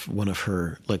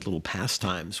like little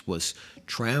pastimes was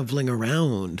traveling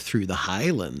around through the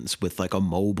Highlands with like a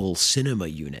mobile cinema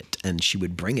unit, and she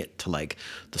would bring it to like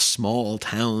the small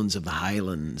towns of the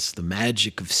Highlands. The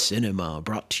magic of cinema,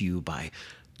 brought to you by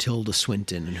Tilda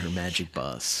Swinton and her magic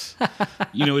bus.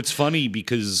 You know, it's funny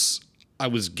because I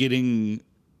was getting,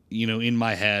 you know, in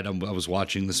my head, I was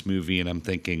watching this movie and I'm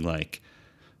thinking like,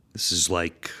 this is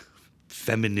like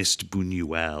feminist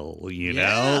Buñuel, you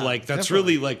know, like that's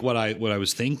definitely. really like what I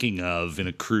was thinking of in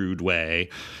a crude way.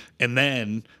 And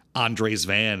then Andre's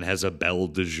van has a Belle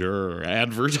de Jour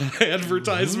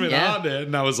advertisement on it.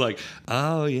 And I was like,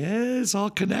 oh, yeah, it's all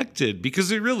connected,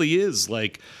 because it really is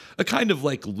like a kind of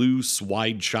like loose,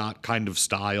 wide shot kind of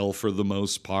style for the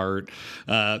most part.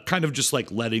 Kind of just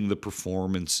like letting the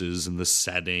performances and the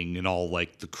setting and all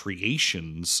like the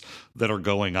creations that are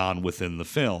going on within the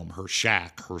film, her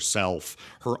shack, herself,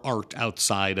 her art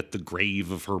outside at the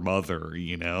grave of her mother,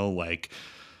 you know, like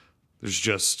there's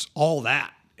just all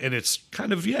that. And it's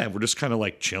kind of, we're just kind of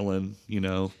like chilling, you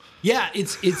know? Yeah,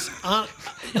 it's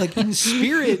like in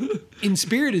spirit,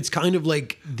 it's kind of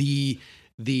like the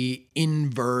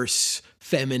inverse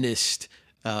feminist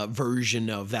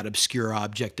version of that obscure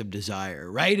object of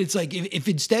desire, right? It's like if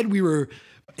instead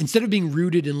of being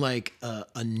rooted in like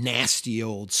a nasty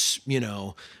old, you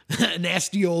know,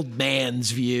 nasty old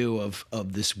man's view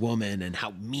of this woman and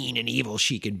how mean and evil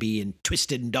she can be and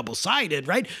twisted and double-sided,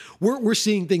 right? We're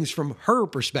seeing things from her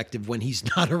perspective when he's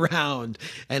not around.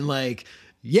 And like,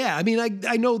 yeah, I mean,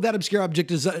 I know that obscure object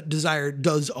desire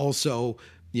does also,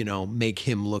 you know, make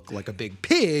him look like a big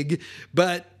pig,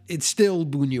 but it's still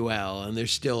Buñuel, and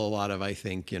there's still a lot of, I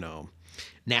think, you know,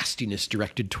 nastiness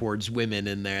directed towards women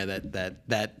in there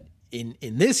that in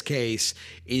this case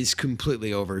is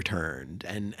completely overturned.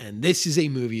 And this is a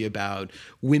movie about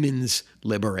women's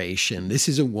liberation. This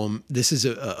is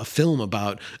a film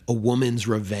about a woman's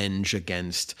revenge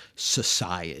against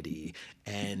society.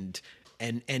 And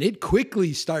it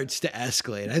quickly starts to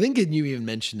escalate. I think you even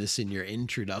mentioned this in your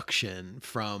introduction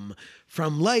from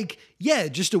like,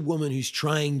 just a woman who's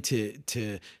trying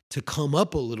to come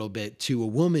up a little bit to a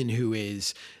woman who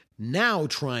is now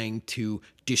trying to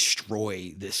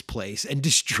destroy this place and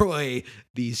destroy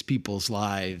these people's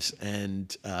lives.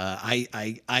 And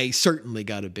I certainly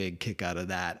got a big kick out of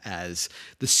that as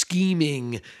the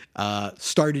scheming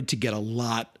started to get a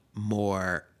lot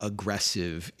more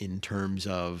aggressive in terms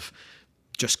of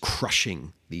just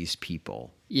crushing these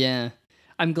people. Yeah.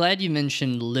 I'm glad you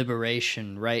mentioned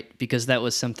liberation, right? Because that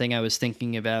was something I was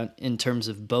thinking about in terms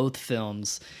of both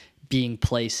films being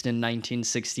placed in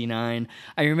 1969.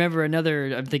 I remember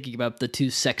I'm thinking about the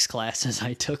two sex classes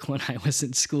I took when I was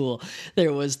in school.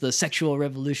 There was the Sexual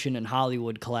Revolution in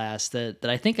Hollywood class that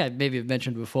I think I maybe have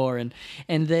mentioned before.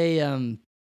 And they,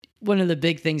 one of the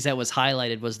big things that was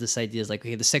highlighted was this idea is like,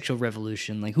 okay, the sexual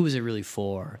revolution, like who was it really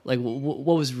for? Like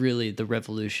what was really the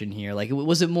revolution here? Like,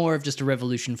 was it more of just a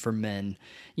revolution for men?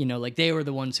 You know, like they were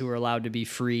the ones who were allowed to be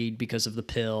freed because of the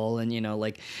pill. And, you know,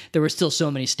 like there were still so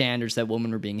many standards that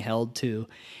women were being held to.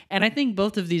 And I think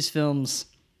both of these films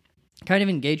kind of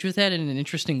engage with that in an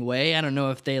interesting way. I don't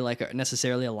know if they like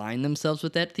necessarily align themselves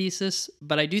with that thesis,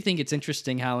 but I do think it's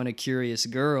interesting how in A Curious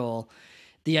Girl,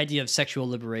 the idea of sexual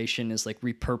liberation is like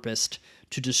repurposed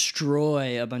to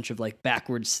destroy a bunch of like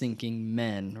backwards thinking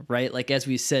men, right? Like, as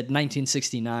we said,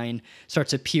 1969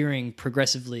 starts appearing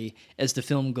progressively as the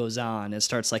film goes on. It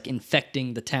starts like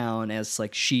infecting the town as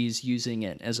like she's using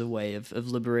it as a way of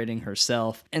liberating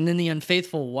herself. And then The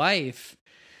Unfaithful Wife,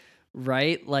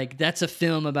 right? Like, that's a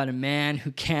film about a man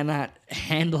who cannot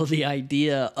handle the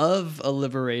idea of a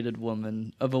liberated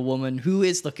woman, of a woman who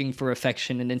is looking for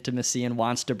affection and intimacy and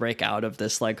wants to break out of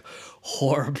this like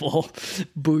horrible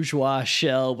bourgeois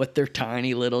shell with their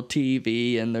tiny little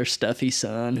TV and their stuffy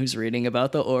son who's reading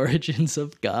about the origins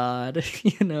of God,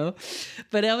 you know?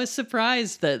 But I was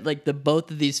surprised that like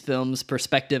both of these films'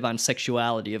 perspective on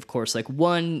sexuality, of course, like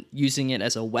one using it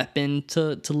as a weapon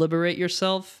to liberate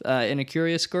yourself in A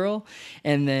Curious Girl,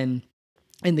 and then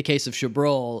in the case of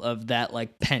Chabrol, of that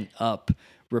like pent up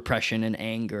repression and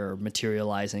anger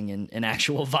materializing in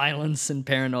actual violence and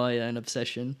paranoia and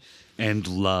obsession. And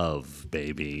love,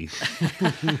 baby.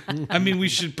 I mean, we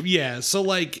should, yeah. So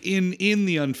like in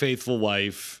The Unfaithful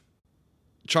Wife,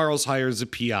 Charles hires a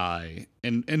PI,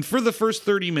 and for the first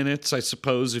 30 minutes, I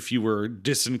suppose, if you were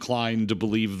disinclined to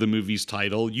believe the movie's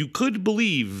title, you could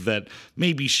believe that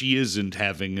maybe she isn't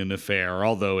having an affair,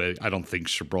 although I don't think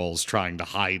Chabrol's trying to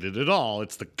hide it at all.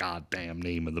 It's the goddamn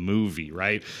name of the movie,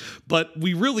 right? But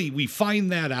we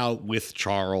find that out with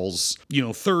Charles,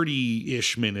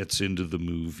 30-ish minutes into the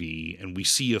movie, and we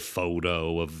see a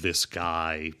photo of this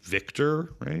guy,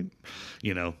 Victor, right?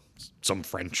 Some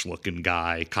French-looking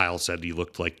guy. Kyle said he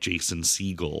looked like Jason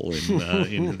Segel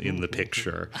in the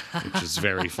picture, which is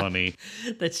very funny.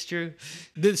 That's true.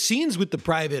 The scenes with the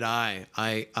private eye,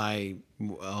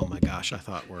 oh my gosh, I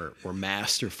thought were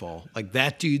masterful. Like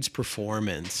that dude's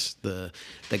performance, the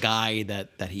guy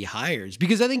that he hires,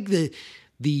 because I think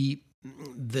the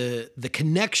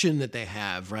connection that they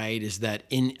have, right, is that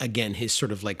in again his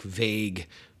sort of like vague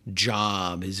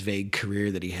job, his vague career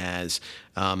that he has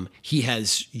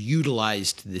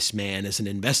utilized this man as an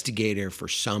investigator for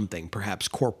something, perhaps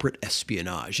corporate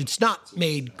espionage. It's not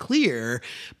made clear,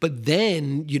 but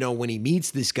then, when he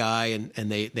meets this guy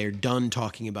and they're done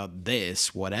talking about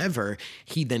this, whatever,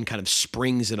 he then kind of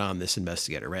springs it on this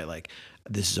investigator, right? Like,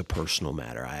 this is a personal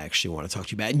matter. I actually want to talk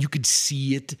to you about it. And you could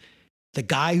see it. The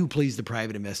guy who plays the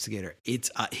private investigator, it's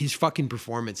his fucking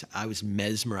performance. I was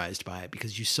mesmerized by it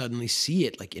because you suddenly see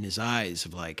it like in his eyes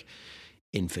of like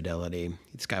infidelity.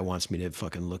 This guy wants me to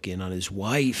fucking look in on his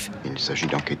wife. Il s'agit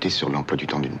d'enquêter sur l'emploi du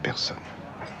temps d'une personne.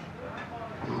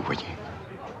 Vous voyez?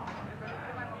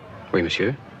 Oui,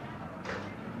 monsieur.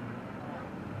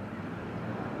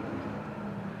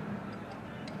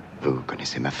 Vous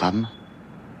connaissez ma femme?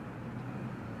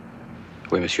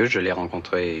 Oui, monsieur, je l'ai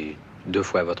rencontrée 2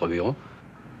 fois à votre bureau.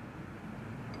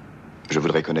 Je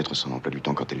voudrais connaître son emploi du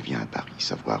temps quand elle vient à Paris,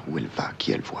 savoir où elle va,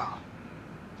 qui elle voit.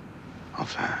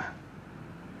 Enfin,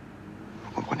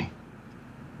 vous comprenez?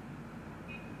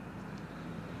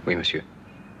 Oui, monsieur.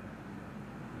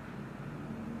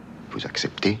 Vous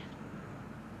acceptez?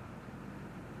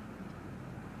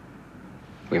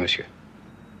 Oui, monsieur.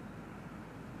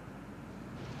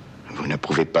 Vous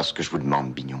n'approuvez pas ce que je vous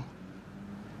demande, Bignon.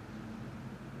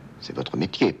 C'est votre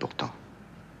métier, pourtant.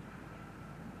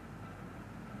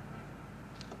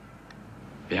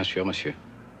 Bien sûr, monsieur.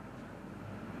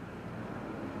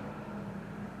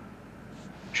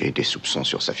 J'ai des soupçons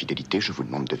sur sa fidélité, je vous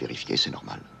demande de vérifier, c'est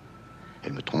normal.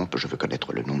 Elle me trompe, je veux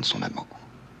connaître le nom de son amant.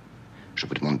 Je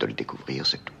vous demande de le découvrir,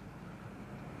 c'est tout.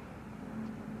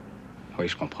 Oui,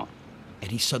 je comprends. And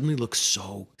he suddenly looks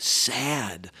so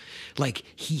sad. Like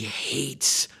he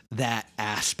hates that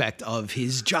aspect of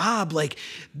his job. Like,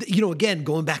 again,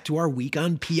 going back to our week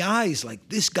on PIs, like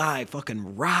this guy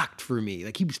fucking rocked for me.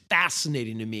 Like he was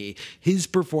fascinating to me. His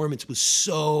performance was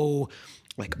so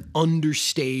like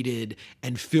understated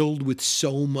and filled with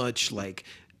so much like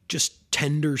just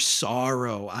tender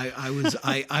sorrow. I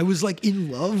was like in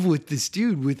love with this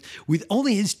dude with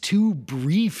only his 2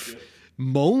 brief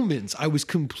moments. I was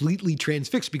completely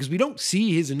transfixed because we don't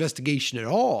see his investigation at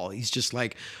all. He's just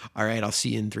like, all right, I'll see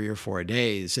you in 3 or 4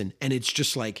 days. And it's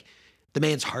just like the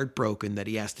man's heartbroken that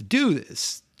he has to do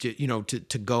this,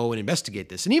 to go and investigate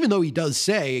this. And even though he does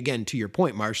say, again, to your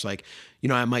point, Marsh, like,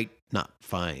 I might not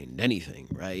find anything,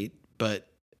 right? But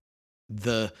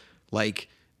the like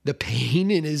the pain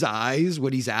in his eyes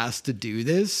when he's asked to do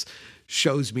this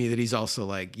shows me that he's also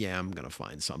like, yeah, I'm going to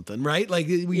find something, right? Like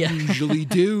we usually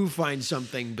do find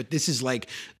something, but this is like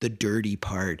the dirty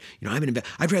part. You know,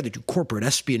 I'd rather do corporate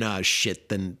espionage shit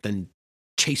than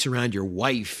chase around your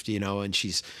wife, you know, and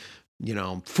she's, you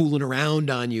know, fooling around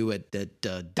on you at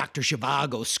Dr.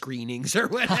 Zhivago screenings or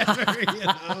whatever, you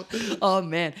know? Oh,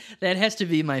 man. That has to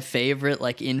be my favorite,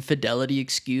 like, infidelity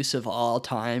excuse of all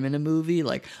time in a movie.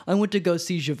 Like, I went to go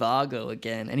see Zhivago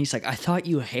again. And he's like, I thought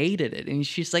you hated it. And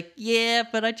she's like, yeah,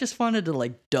 but I just wanted to,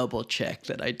 like, double check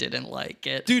that I didn't like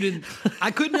it. Dude, and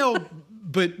I couldn't help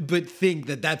but think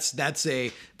that's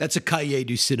a Cahiers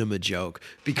du Cinema joke,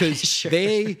 because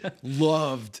they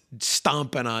loved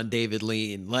stomping on David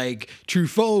Lean. Like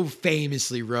Truffaut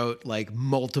famously wrote like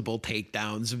multiple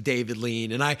takedowns of David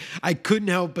Lean, and I couldn't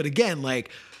help but again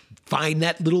like find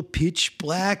that little pitch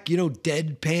black, you know,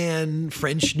 deadpan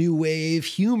French New Wave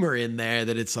humor in there,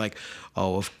 that it's like,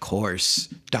 oh, of course,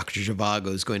 Dr. Zhivago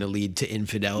is going to lead to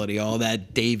infidelity, all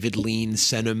that David Lean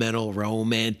sentimental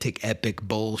romantic epic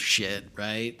bullshit,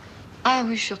 right? Ah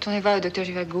oui, je suis retournée voir le docteur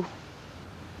Zhivago.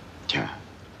 Tiens,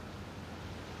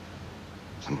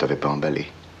 ça ne t'avait pas emballé?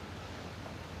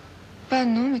 Bah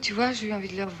non, mais tu vois, j'ai eu envie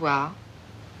de le revoir.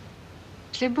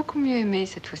 Je l'ai beaucoup mieux aimé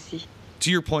cette fois-ci. To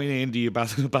your point, Andy,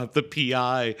 about the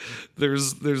PI,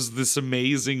 there's this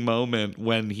amazing moment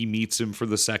when he meets him for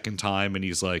the second time, and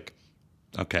he's like,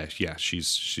 okay, yeah,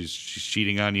 she's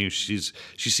cheating on you. She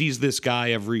sees this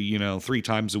guy every, 3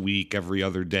 times a week, every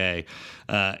other day.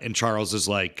 And Charles is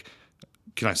like,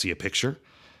 can I see a picture?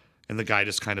 And the guy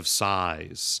just kind of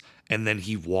sighs. And then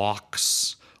he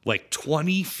walks like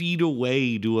 20 feet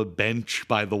away to a bench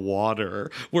by the water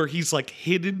where he's like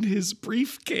hidden his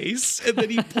briefcase. And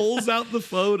then he pulls out the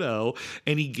photo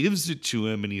and he gives it to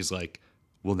him. And he's like,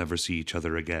 we'll never see each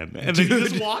other again. And then he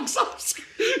just walks off.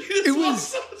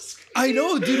 I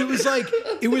know, dude. It was like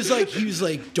he was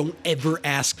like, don't ever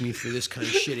ask me for this kind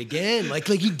of shit again. Like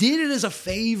he did it as a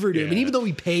favor to him. And even though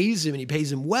he pays him and he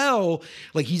pays him well,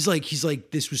 like he's like,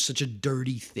 this was such a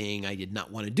dirty thing. I did not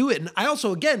want to do it. And I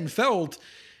also, again, felt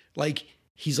like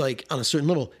he's like, on a certain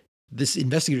level, this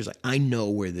investigator's like, I know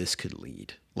where this could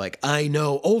lead. Like, I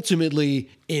know ultimately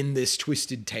in this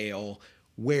twisted tale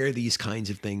where these kinds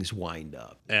of things wind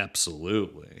up.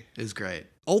 Absolutely. It's great.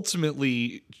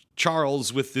 Ultimately,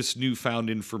 Charles, with this newfound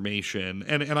information,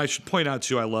 and I should point out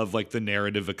too, I love like the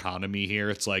narrative economy here.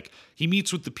 It's like he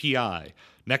meets with the PI.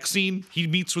 Next scene, he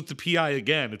meets with the PI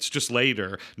again. It's just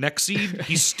later. Next scene,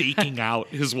 he's staking out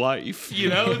his wife. You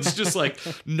know, it's just like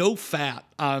no fat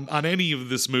on any of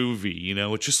this movie. You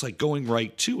know, it's just like going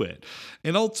right to it.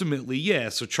 And ultimately, yeah,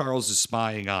 so Charles is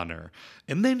spying on her.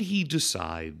 And then he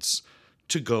decides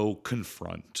to go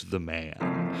confront the man.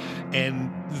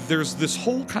 And there's this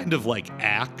whole kind of like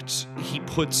act he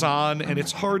puts on, and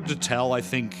it's hard to tell, I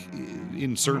think,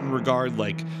 in certain regard,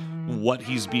 like what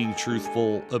he's being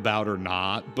truthful about or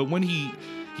not. But when he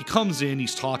comes in,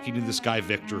 he's talking to this guy,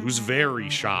 Victor, who's very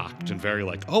shocked and very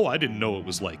like, oh, I didn't know it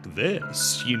was like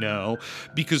this, you know?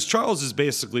 Because Charles is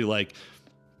basically like,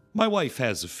 my wife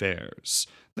has affairs.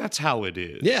 That's how it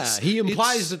is. Yeah, he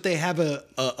implies that they have an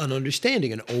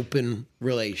understanding, an open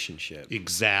relationship.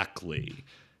 Exactly.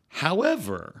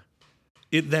 However,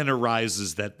 it then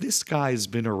arises that this guy's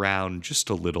been around just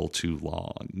a little too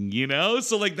long, you know?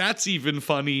 So, like, that's even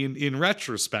funny in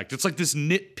retrospect. It's like this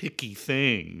nitpicky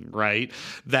thing, right?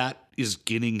 That is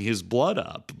getting his blood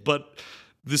up. But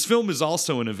this film is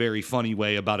also in a very funny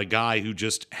way about a guy who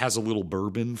just has a little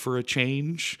bourbon for a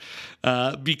change,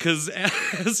 because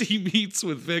as he meets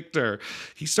with Victor,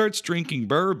 he starts drinking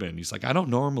bourbon. He's like, I don't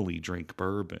normally drink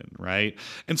bourbon, right?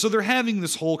 And so they're having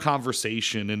this whole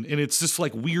conversation, and it's this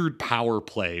like weird power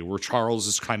play where Charles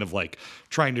is kind of like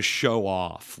trying to show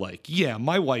off, like, yeah,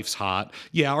 my wife's hot.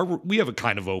 Yeah, we have a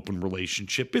kind of open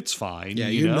relationship. It's fine. Yeah,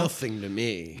 you're nothing to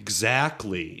me.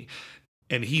 Exactly.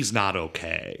 And he's not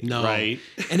okay, no. Right?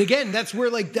 And again, that's where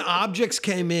like the objects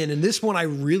came in. And this one I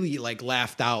really like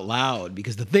laughed out loud,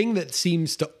 because the thing that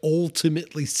seems to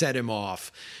ultimately set him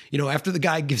off, you know, after the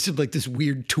guy gives him like this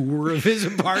weird tour of his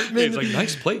apartment. It's like,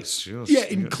 nice place. Yeah,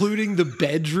 including the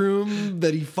bedroom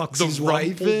that he fucks his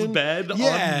wife in. The bed,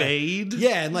 unmade.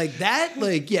 Yeah, and like that,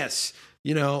 like, yes,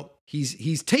 you know,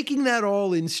 he's taking that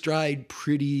all in stride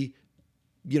pretty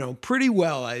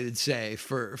well, I would say,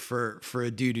 for a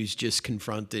dude who's just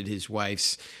confronted his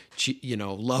wife's,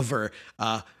 lover.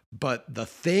 But the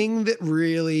thing that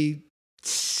really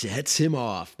sets him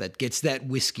off, that gets that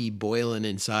whiskey boiling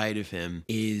inside of him,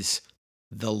 is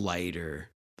the lighter.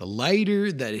 The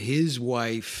lighter that his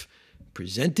wife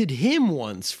presented him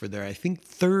once for their, I think,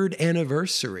 3rd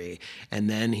anniversary. And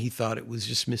then he thought it was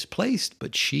just misplaced,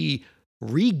 but she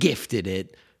re-gifted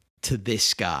it to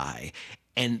this guy.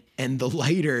 And the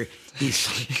lighter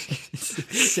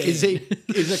is a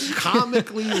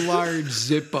comically large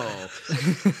Zippo.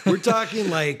 We're talking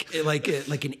like an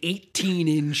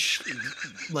 18-inch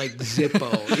like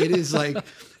Zippo. It is like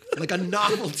a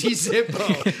novelty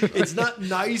Zippo. It's not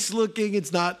nice looking.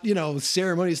 It's not,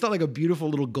 ceremony. It's not like a beautiful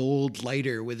little gold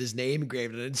lighter with his name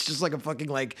engraved in it. It's just like a fucking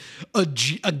like a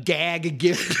gag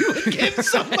gift you would give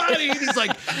somebody. And he's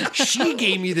like, she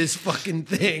gave me this fucking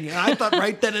thing. And I thought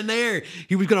right then and there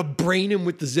he was gonna brain him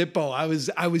with the Zippo. I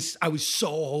was so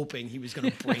hoping he was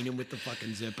gonna brain him with the fucking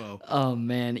Zippo. Oh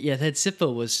man, yeah, that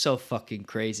Zippo was so fucking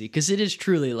crazy because it is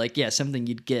truly like something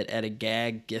you'd get at a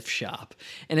gag gift shop,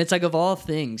 and it's like of all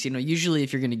things. Usually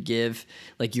if you're going to give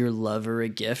like your lover a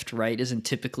gift, right, isn't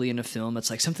typically in a film.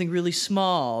 It's like something really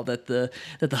small that the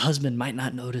husband might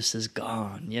not notice is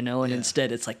gone, and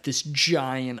instead it's like this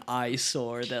giant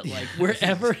eyesore that like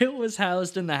wherever it was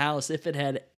housed in the house, if it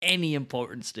had any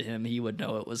importance to him, he would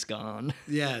know it was gone.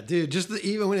 Yeah, dude,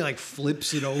 even when he like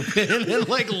flips it open and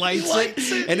like lights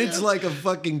it, and it's like a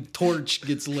fucking torch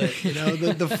gets lit,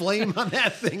 the flame on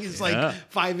that thing is like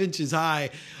 5 inches high.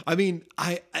 I mean,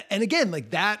 and again,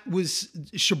 like that was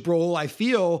Chabrol, I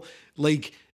feel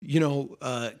like,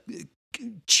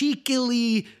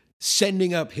 cheekily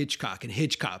sending up Hitchcock and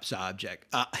Hitchcock's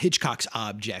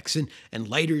objects, and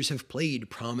lighters have played a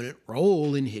prominent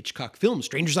role in Hitchcock films.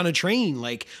 Strangers on a Train,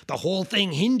 like the whole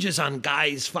thing hinges on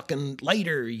Guy's fucking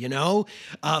lighter,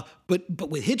 But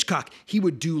with Hitchcock, he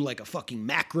would do like a fucking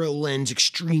macro lens,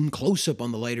 extreme close up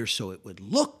on the lighter, so it would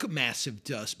look massive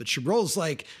to us. But Chabrol's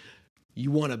like, you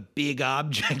want a big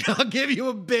object? I'll give you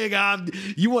a big object.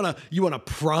 You want a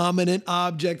prominent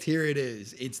object? Here it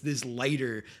is. It's this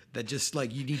lighter that just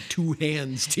like you need 2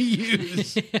 hands to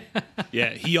use. Yeah,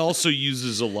 he also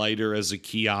uses a lighter as a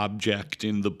key object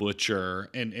in The Butcher,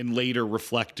 and later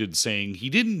reflected saying he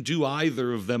didn't do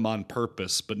either of them on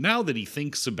purpose, but now that he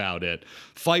thinks about it,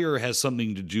 fire has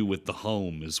something to do with the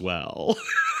home as well.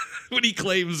 When he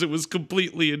claims it was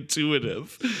completely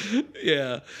intuitive.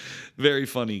 Yeah, very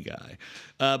funny guy.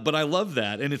 But I love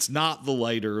that. And it's not the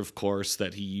lighter, of course,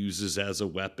 that he uses as a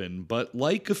weapon. But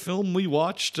like a film we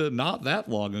watched not that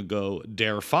long ago,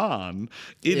 Der Fan,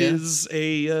 it is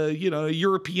a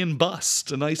European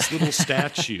bust, a nice little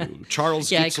statue. Charles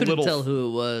gets I couldn't tell who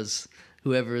it was.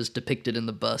 Whoever is depicted in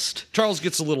the bust. Charles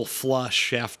gets a little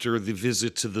flush after the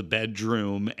visit to the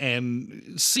bedroom,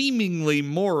 and seemingly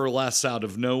more or less out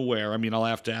of nowhere. I mean, I'll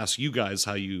have to ask you guys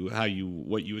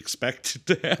what you expected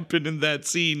to happen in that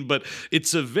scene, but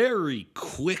it's a very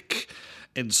quick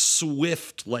and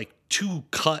swift, like 2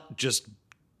 cut, just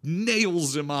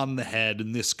nails him on the head,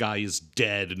 and this guy is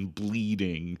dead and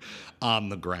bleeding on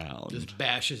the ground. Just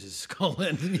bashes his skull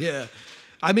in. Yeah.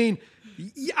 I mean,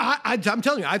 I'm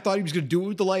telling you, I thought he was going to do it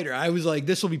with the lighter. I was like,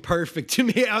 this will be perfect to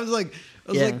me. I was like,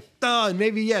 oh, and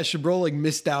maybe, Chabrol like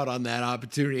missed out on that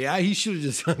opportunity. He should have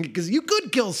just hung it, because you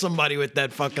could kill somebody with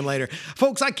that fucking lighter.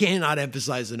 Folks, I cannot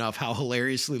emphasize enough how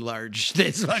hilariously large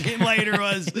this fucking lighter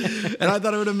was. And I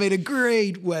thought it would have made a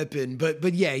great weapon.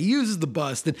 But yeah, he uses the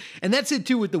bust. And that's it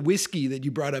too with the whiskey that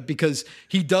you brought up, because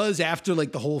he does, after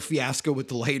like the whole fiasco with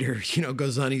the lighter,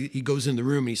 goes on, he goes in the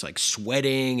room and he's like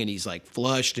sweating and he's like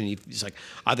flushed and he's like,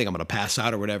 I think I'm going to pass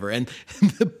out or whatever. And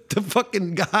the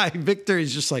fucking guy, Victor,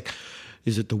 is just like,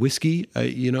 is it the whiskey?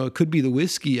 It could be the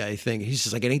whiskey, I think. He's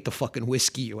just like, it ain't the fucking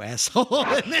whiskey, you asshole.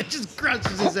 And then just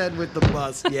crushes his head with the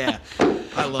bust. Yeah,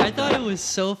 I thought it was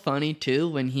so funny, too,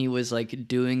 when he was, like,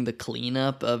 doing the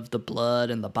cleanup of the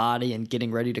blood and the body and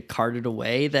getting ready to cart it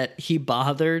away, that he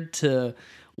bothered to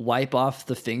wipe off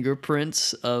the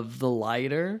fingerprints of the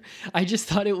lighter. I just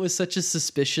thought it was such a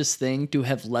suspicious thing to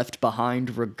have left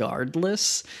behind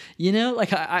regardless.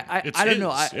 Like I don't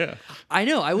know. I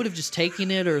know I would have just taken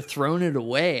it or thrown it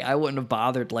away. I wouldn't have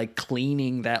bothered like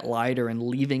cleaning that lighter and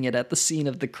leaving it at the scene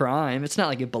of the crime. It's not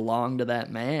like it belonged to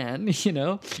that man,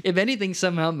 If anything,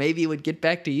 somehow maybe it would get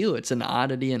back to you. It's an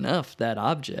oddity enough, that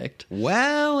object.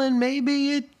 Well, and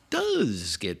maybe it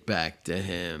does get back to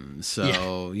him.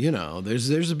 So,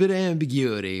 there's a bit of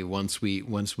ambiguity once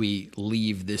we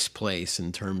leave this place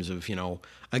in terms of,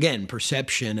 again,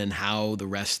 perception and how the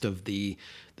rest of the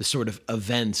sort of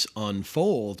events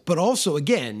unfold. But also,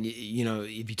 again,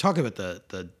 if you talk about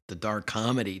the dark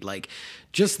comedy, like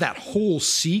just that whole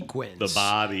sequence,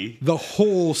 the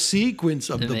whole sequence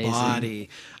of the body.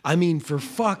 I mean, for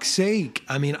fuck's sake.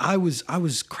 I mean, I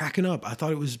was cracking up. I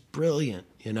thought it was brilliant.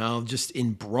 Just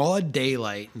in broad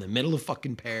daylight in the middle of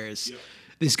fucking Paris,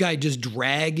 this guy just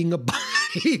dragging a body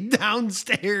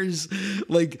downstairs,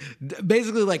 like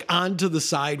basically like onto the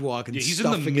sidewalk and he's in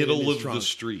the stuffing middle of trunk. the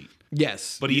street.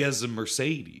 Yes. But he has a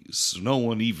Mercedes. So no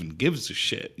one even gives a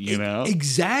shit, you know?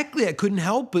 Exactly. I couldn't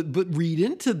help but read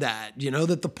into that,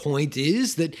 that the point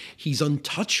is that he's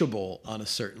untouchable on a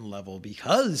certain level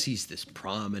because he's this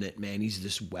prominent man. He's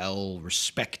this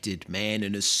well-respected man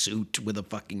in a suit with a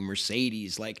fucking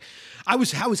Mercedes. Like, I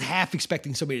was half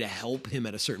expecting somebody to help him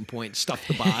at a certain point, stuff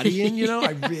the body in,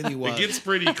 I really was. It gets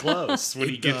pretty close when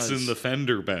he gets in the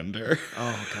fender bender.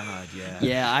 Oh, God, yeah.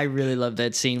 Yeah, I really love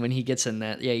that scene when he gets in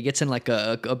that. Yeah, he gets in like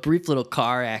a brief little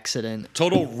car accident.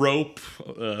 Total rope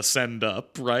send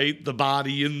up, right? The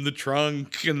body in the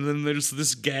trunk, and then there's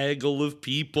this gaggle of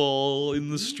people in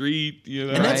the street,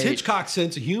 And that's Hitchcock's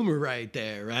sense of humor right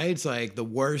there, right? It's like the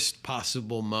worst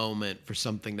possible moment for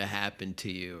something to happen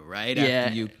to you, right? Yeah.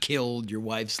 After you killed your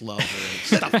wife's lover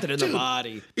and stuffed it in the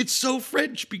body. It's so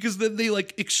French because then they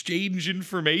like exchange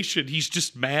information. He's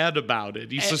just mad about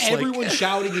it. He's just everyone's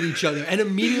shouting at each other, and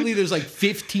immediately there's like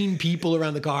 15 people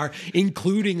around the car,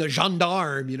 including a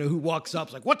gendarme, who walks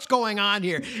up, like, what's going on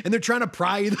here? And they're trying to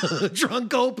pry the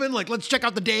trunk open, like, let's check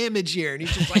out the damage here. And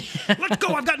he's just like, let's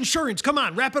go, I've got insurance, come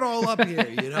on, wrap it all up here,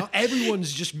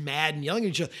 Everyone's just mad and yelling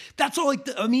at each other. That's all,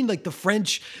 the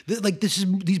French,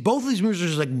 both of these movies are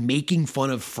just like making fun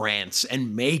of France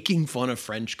and making fun of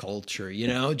French culture,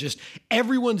 just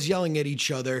everyone's yelling at each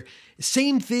other.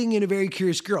 Same thing in A Very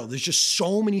Curious Girl. There's just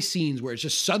so many scenes where it's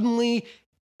just suddenly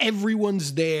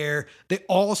everyone's there. They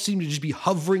all seem to just be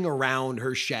hovering around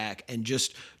her shack and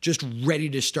just ready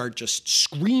to start just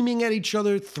screaming at each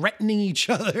other, threatening each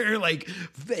other, like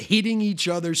hitting each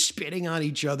other, spitting on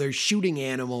each other, shooting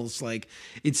animals. Like,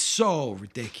 it's so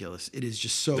ridiculous. It is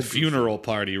just so The funeral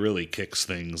party really kicks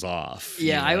things off.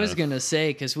 Yeah, I was gonna say,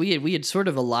 because we had sort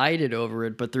of elided over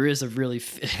it, but there is a really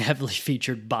heavily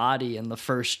featured body in the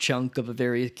first chunk of A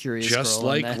Very Curious Girl. Just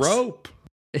like Rope.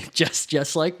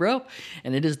 Just like Rope.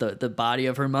 And it is the body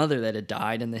of her mother that had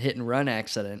died in the hit and run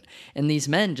accident. And these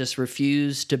men just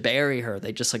refuse to bury her.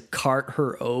 They just like cart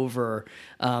her over.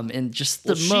 And just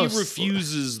the most. She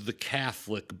refuses the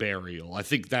Catholic burial. I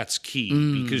think that's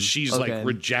key because she's like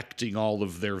rejecting all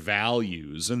of their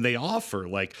values. And they offer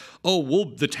like,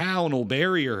 the town will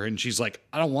bury her. And she's like,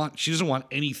 she doesn't want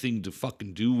anything to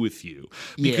fucking do with you.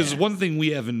 Because one thing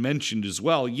we haven't mentioned as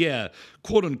well,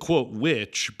 quote unquote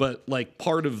witch, but like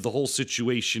part of the whole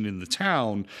situation in the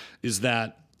town is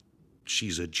that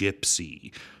she's a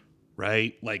gypsy,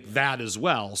 right? Like that as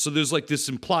well. So there's like this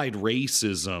implied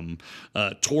racism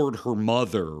toward her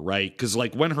mother, right? Because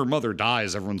like when her mother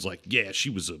dies, everyone's like, yeah, she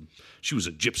was a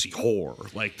gypsy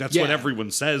whore. Like that's what everyone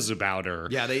says about her.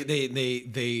 Yeah,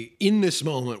 they in this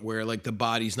moment where like the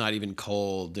body's not even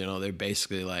cold, they're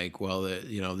basically like, well,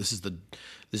 this is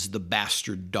the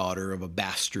bastard daughter of a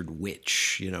bastard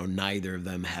witch. Neither of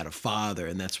them had a father.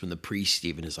 And that's when the priest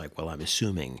even is like, well, I'm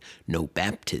assuming no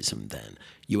baptism then.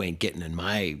 You ain't getting in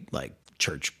my, like,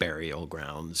 church burial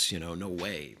grounds, no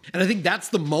way. And I think that's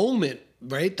the moment,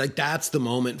 right? Like, that's the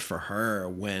moment for her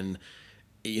when,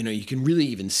 you can really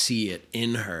even see it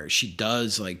in her. She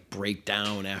does like break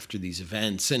down after these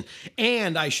events.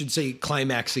 And I should say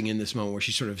climaxing in this moment where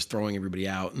she's sort of throwing everybody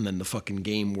out and then the fucking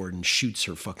game warden shoots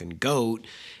her fucking goat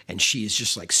and she is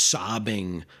just like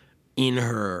sobbing in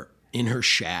her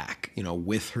shack,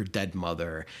 with her dead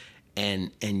mother.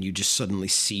 And you just suddenly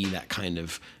see that kind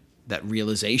of, that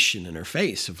realization in her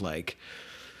face of like,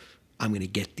 I'm going to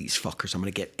get these fuckers. I'm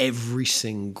going to get every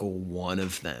single one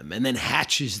of them. And then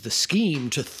hatches the scheme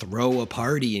to throw a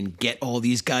party and get all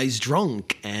these guys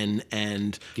drunk and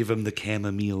give them the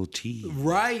chamomile tea.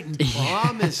 Right. And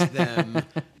promise them,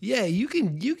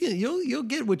 you'll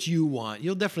get what you want.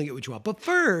 You'll definitely get what you want. But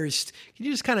first, can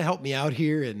you just kind of help me out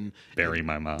here and bury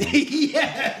my mom?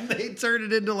 Yeah. They turn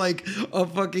it into like a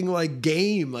fucking like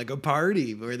game, like a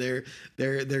party where they're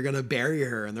going to bury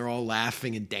her and they're all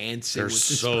laughing and dancing. They're with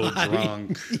this so body.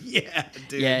 Drunk. Yeah,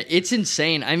 dude. Yeah, it's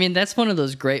insane. I mean, that's one of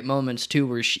those great moments too,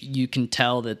 where you can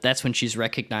tell that's when she's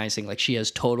recognizing like she has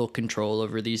total control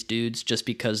over these dudes just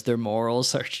because their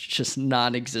morals are just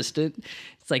non-existent.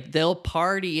 It's like they'll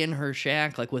party in her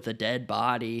shack like with a dead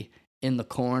body in the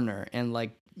corner and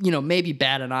like, maybe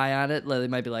bat an eye on it. They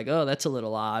might be like, oh, that's a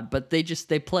little odd, but they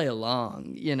play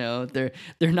along, they're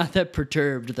not that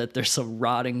perturbed that there's a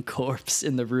rotting corpse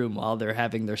in the room while they're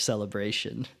having their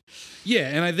celebration. Yeah.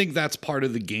 And I think that's part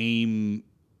of the game,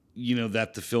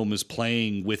 that the film is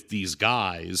playing with these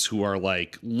guys who are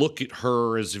like, look at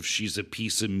her as if she's a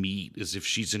piece of meat, as if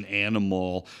she's an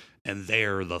animal. And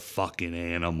they're the fucking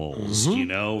animals,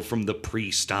 from the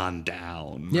priest on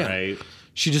down, right?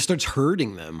 She just starts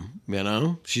herding them, you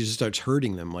know? She just starts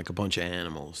herding them like a bunch of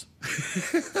animals.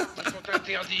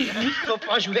 Faut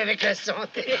pas jouer avec la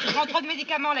santé. Je prends trop de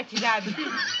médicaments, la tisane. Je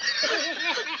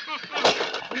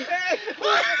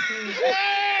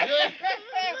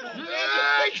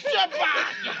sais pas.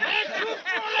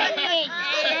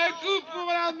 Un coup pour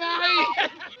la Marie.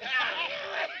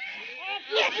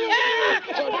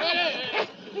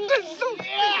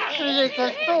 C'est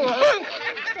costaud, hein.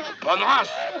 Bonne race.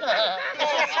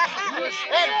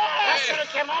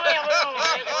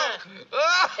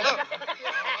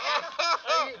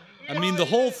 I mean, the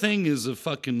whole thing is a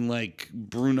fucking like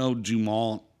Bruno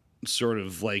Dumont sort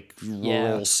of like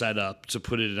rural setup, to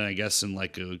put it, I guess, in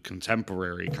like a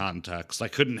contemporary context. I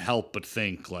couldn't help but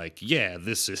think like, yeah,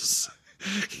 this is,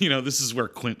 you know, this is where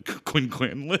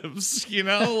Quinn lives, you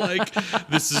know, like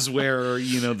this is where,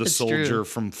 you know, the it's soldier true.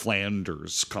 from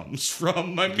Flanders comes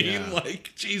from. I mean,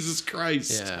 like, Jesus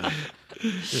Christ. Yeah.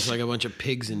 Just like a bunch of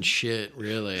pigs and shit,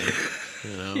 really.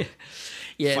 You know?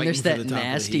 Yeah, and there's Fighting for that the top of the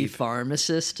nasty heap.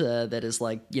 pharmacist that is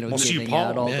like, you know, Monsieur giving Paul.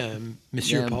 out all Yeah,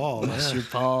 Monsieur Paul. Monsieur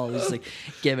Paul. He's like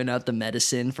giving out the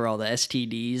medicine for all the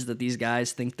STDs that these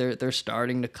guys think they're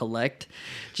starting to collect.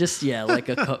 Just like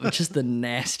just the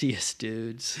nastiest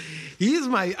dudes. He is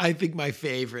I think my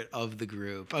favorite of the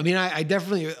group. I mean, I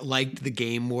definitely liked the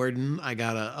game warden. I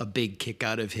got a big kick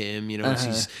out of him, you know,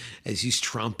 as he's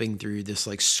tromping through this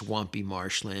like swampy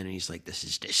marshland, and he's like, "This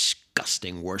is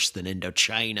disgusting, worse than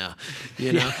Indochina,"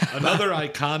 you know. Another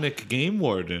iconic game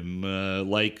warden,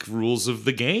 like Rules of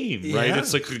the Game, right? Yeah.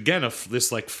 It's like, again,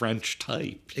 this like French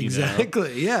type. You know?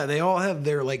 Exactly. Yeah, they all have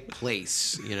their like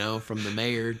place, you know, from the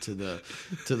mayor to the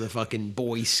fucking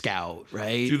Boy Scout,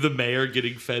 right? To the mayor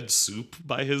getting fed soup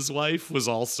by his wife was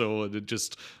also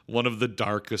just one of the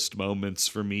darkest moments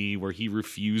for me, where he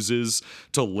refuses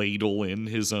to ladle in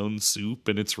his own soup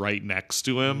and it's right next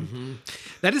to him. Mm-hmm.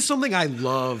 That is something I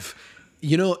love.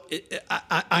 You know,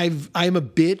 I'm a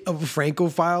bit of a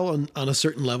Francophile on a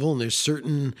certain level, and there's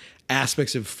certain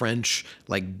aspects of French,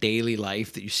 like daily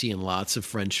life, that you see in lots of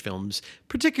French films,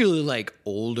 particularly like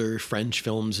older French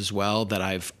films as well, that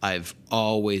I've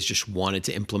always just wanted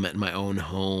to implement in my own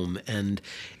home, and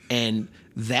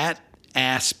that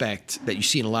aspect that you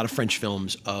see in a lot of French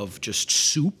films of just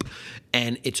soup,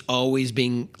 and it's always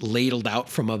being ladled out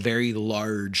from a very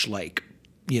large, like,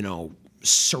 you know,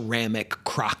 ceramic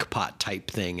crock pot type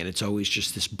thing, and it's always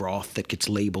just this broth that gets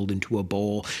labeled into a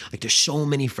bowl. Like, there's so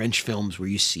many French films where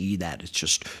you see that. It's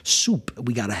just soup.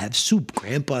 We gotta have soup.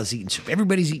 Grandpa's eating soup.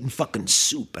 Everybody's eating fucking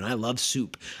soup, and I love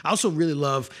soup. I also really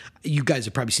love, you guys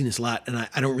have probably seen this a lot, and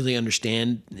I don't really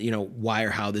understand, you know, why or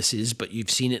how this is, but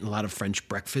you've seen it in a lot of French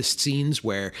breakfast scenes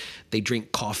where they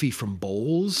drink coffee from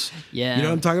bowls. Yeah. You know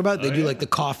what I'm talking about? They do like the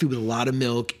coffee with a lot of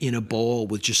milk in a bowl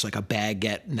with just like a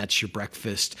baguette, and that's your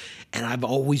breakfast. And I've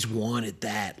always wanted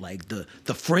that, like the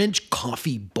French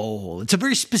coffee bowl. It's a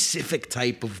very specific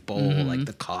type of bowl, like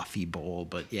the coffee bowl.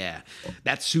 But yeah,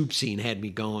 that soup scene had me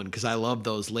going, because I love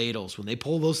those ladles. When they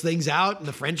pull those things out in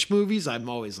the French movies, I'm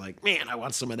always like, man, I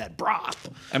want some of that broth.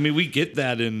 I mean, we get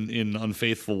that in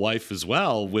Unfaithful Wife as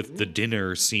well, with the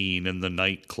dinner scene and the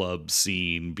nightclub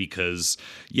scene, because,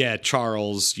 yeah,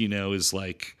 Charles, you know, is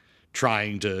like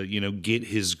trying to, you know, get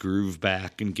his groove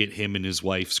back and get him and his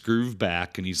wife's groove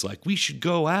back. And he's like, we should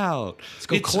go out. Let's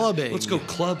go clubbing. Let's go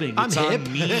clubbing. I'm it's hip.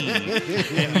 on me.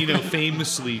 And, you know,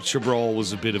 famously, Chabrol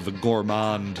was a bit of a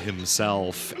gourmand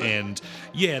himself. And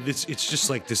yeah, it's just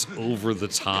like this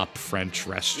over-the-top French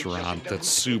restaurant that's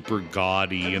super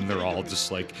gaudy, and they're all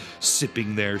just like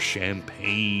sipping their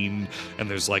champagne. And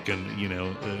there's like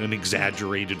an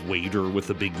exaggerated waiter with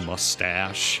a big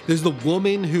mustache. There's the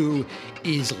woman who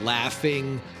is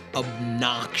laughing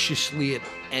obnoxiously at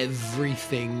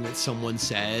everything that someone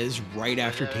says right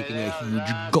after taking a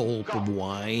huge gulp of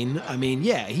wine. I mean,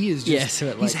 yeah, he is just, so it,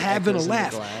 like, he's having a echoes in the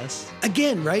laugh. glass.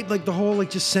 Again, right? Like the whole,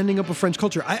 like, just sending up a French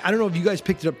culture. I don't know if you guys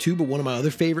picked it up too, but one of my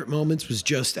other favorite moments was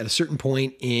just at a certain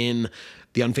point in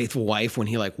The Unfaithful Wife, when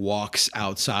he like walks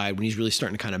outside, when he's really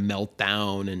starting to kind of melt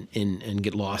down and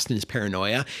get lost in his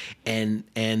paranoia. And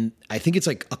I think it's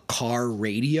like a car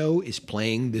radio is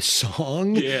playing this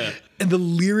song. Yeah. And the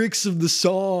lyrics of the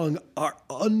song are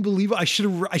unbelievable. I should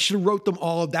have wrote them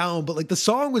all down, but like the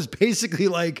song was basically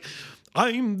like,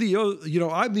 I'm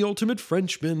the ultimate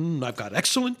Frenchman. I've got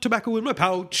excellent tobacco in my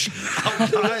pouch. I'll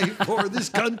die for this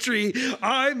country.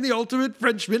 I'm the ultimate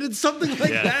Frenchman. It's something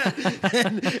like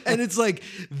that. And it's like,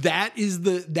 that is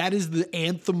the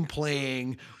anthem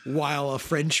playing while a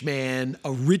Frenchman,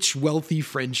 a rich, wealthy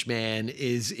Frenchman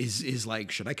is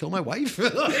like, should I kill my wife?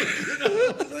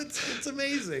 It's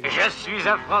amazing. Je suis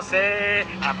un Français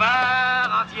à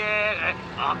part entière,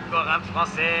 encore un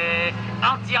Français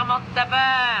entièrement à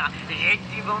part. J'ai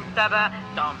du bon tabac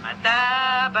dans ma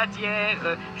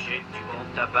tabatière. J'ai du bon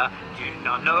tabac, tu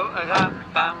n'en auras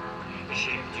pas.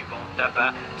 J'ai du bon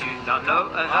tabac, tu n'en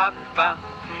auras pas.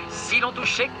 Si l'on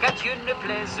touchait qu'à Dieu ne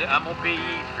plaise, à mon pays,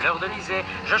 fleur de lysée,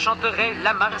 je chanterai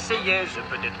la Marseillaise,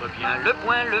 peut-être bien le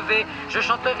poing levé. Je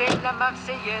chanterai la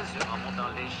Marseillaise en montant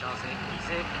les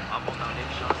Champs-Élysées, en montant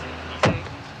les Champs-Élysées.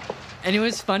 And it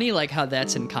was funny, like, how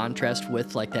that's in contrast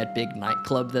with, like, that big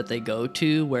nightclub that they go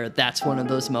to, where that's one of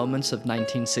those moments of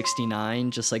 1969,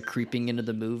 just, like, creeping into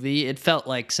the movie. It felt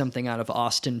like something out of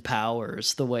Austin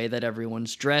Powers, the way that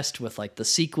everyone's dressed with, like, the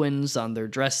sequins on their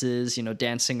dresses, you know,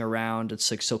 dancing around.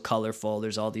 It's, like, so colorful.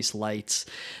 There's all these lights.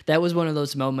 That was one of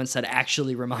those moments that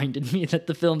actually reminded me that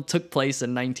the film took place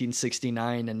in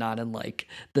 1969 and not in, like,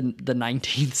 the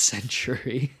 19th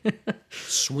century.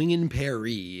 Swingin'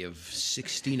 Paris of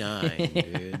 69.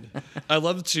 Dude. I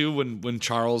love too when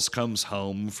Charles comes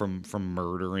home from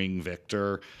murdering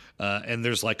Victor, and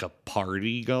there's like a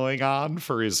party going on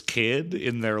for his kid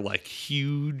in their like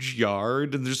huge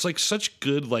yard, and there's like such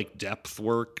good like depth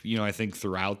work, you know, I think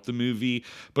throughout the movie,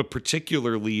 but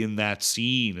particularly in that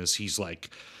scene as he's like,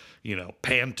 you know,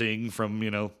 panting from,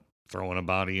 you know, throwing a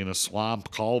body in a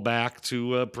swamp, call back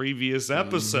to a previous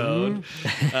episode.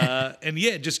 And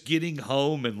yeah, just getting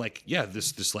home and like, yeah,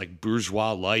 this like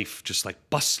bourgeois life just like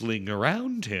bustling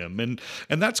around him.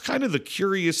 And that's kind of the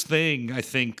curious thing, I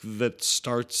think, that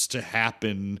starts to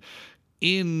happen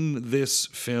in this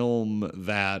film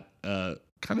that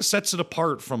kind of sets it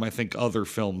apart from, I think, other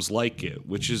films like it,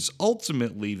 which is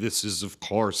ultimately, this is, of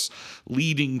course,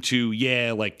 leading to,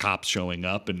 yeah, like cops showing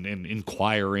up and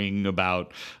inquiring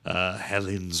about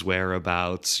Helen's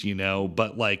whereabouts, you know,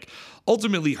 but like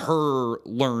ultimately her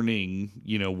learning,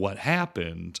 you know, what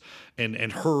happened and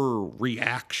her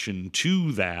reaction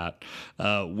to that,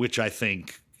 which I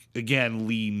think again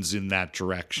leans in that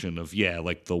direction of, yeah,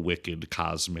 like the wicked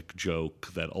cosmic joke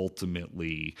that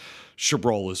ultimately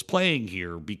Chabrol is playing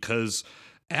here, because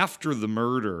after the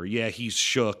murder, yeah, he's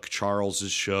shook, Charles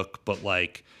is shook, but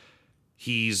like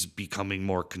he's becoming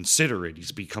more considerate,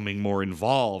 he's becoming more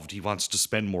involved, he wants to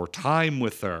spend more time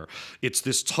with her. It's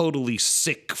this totally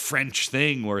sick French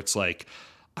thing where it's like,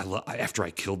 after I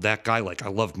killed that guy, like I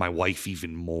loved my wife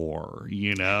even more,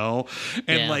 you know?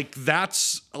 And like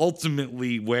that's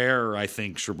ultimately where I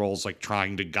think Chabrol's like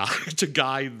trying to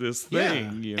guide this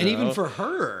thing. You know? And even for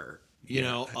her, you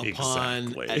know,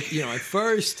 upon you know, at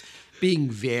first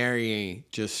being very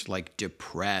just like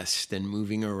depressed and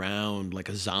moving around like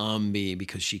a zombie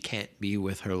because she can't be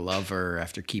with her lover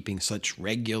after keeping such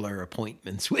regular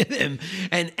appointments with him,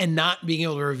 and not being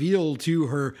able to reveal to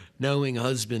her knowing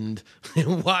husband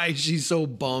why she's so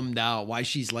bummed out, why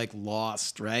she's like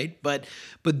lost, right? But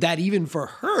that even for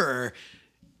her,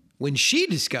 when she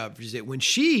discovers it, when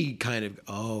she kind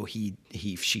of,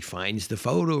 she finds the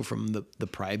photo from the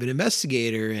private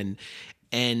investigator,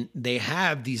 and they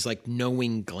have these like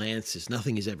knowing glances.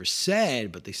 Nothing is ever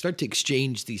said, but they start to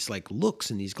exchange these like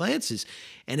looks and these glances.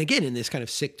 And again, in this kind of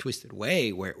sick, twisted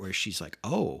way where she's like,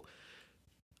 oh,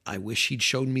 I wish he'd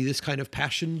shown me this kind of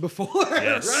passion before,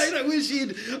 yes. Right?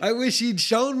 I wish he'd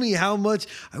shown me how much,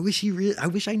 I wish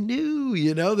I knew,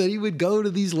 you know, that he would go to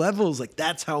these levels. Like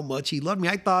that's how much he loved me.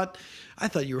 I thought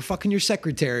you were fucking your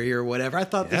secretary or whatever. I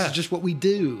thought this is just what we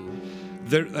do.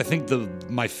 I think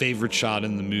my favorite shot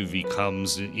in the movie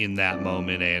comes in that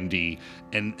moment, Andy,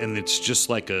 and it's just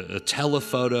like a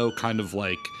telephoto kind of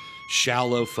like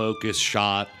shallow focus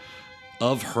shot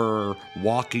of her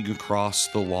walking across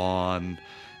the lawn,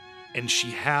 and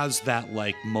she has that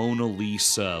like Mona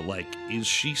Lisa, like, is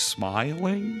she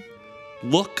smiling?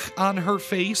 Look on her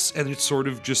face, and it sort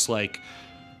of just like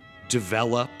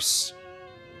develops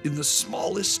in the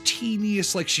smallest,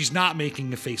 teeniest, like she's not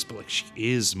making a face, but like she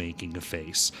is making a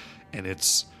face. And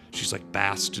she's like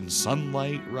basked in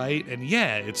sunlight, right? And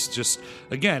yeah, it's just,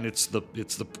 again, it's the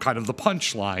kind of the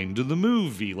punchline to the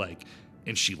movie, like,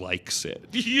 and she likes it.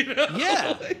 You know?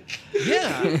 Yeah.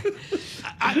 Yeah.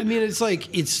 I mean, it's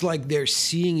like they're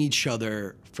seeing each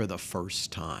other for the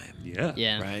first time. Yeah.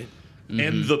 Yeah. Right?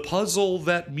 And the puzzle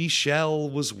that Michel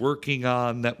was working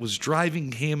on that was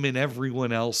driving him and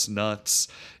everyone else nuts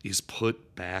is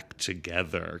put back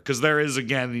together. Because there is,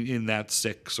 again, in that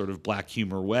sick sort of black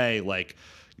humor way, like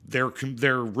their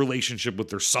relationship with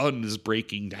their son is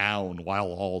breaking down while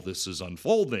all this is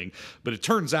unfolding. But it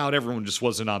turns out everyone just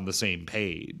wasn't on the same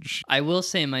page. I will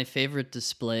say my favorite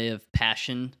display of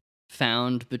passion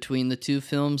found between the two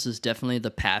films is definitely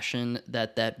the passion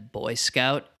that Boy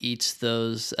Scout eats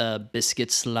those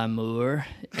biscuits l'amour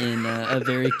in A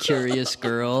Very Curious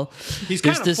Girl. He's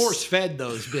kind of force-fed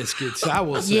those biscuits, I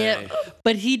will say. Yeah,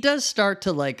 but he does start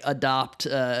to like adopt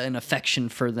an affection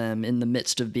for them in the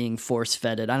midst of being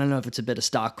force-fed it. I don't know if it's a bit of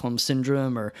Stockholm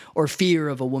syndrome or fear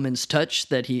of a woman's touch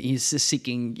that he's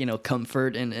seeking,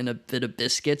 comfort in a bit of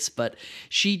biscuits, but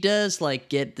she does like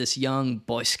get this young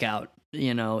Boy Scout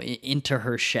into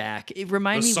her shack. It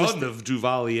reminded me the son of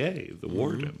Duvalier, the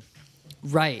warden.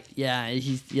 Right. Yeah.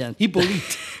 He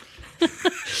believed.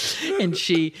 And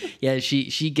she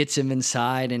gets him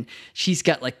inside, and she's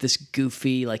got like this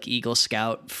goofy like Eagle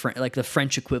Scout, like the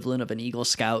French equivalent of an Eagle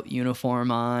Scout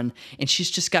uniform on, and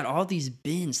she's just got all these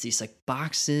bins, these like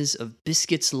boxes of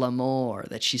biscuits l'amour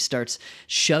that she starts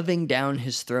shoving down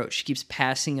his throat. She keeps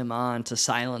passing him on to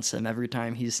silence him every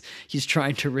time he's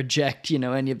trying to reject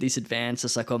any of these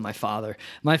advances. Like, oh, my father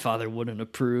wouldn't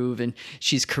approve, and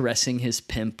she's caressing his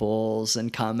pimples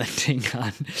and commenting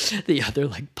on the other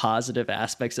like positive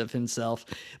aspects of himself.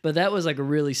 But that was like a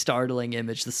really startling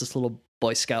image. This little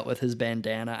Boy Scout with his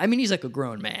bandana. I mean, he's like a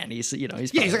grown man. He's like a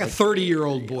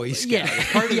 30-year-old Boy Scout.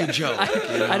 Yeah, part of the joke.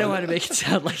 I don't want to make it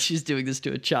sound like she's doing this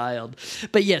to a child,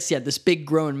 but yes, this big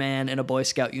grown man in a Boy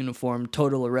Scout uniform,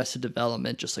 total Arrested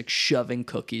Development, just like shoving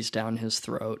cookies down his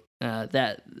throat.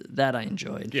 That I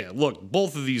enjoyed. Yeah, look,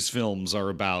 both of these films are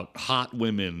about hot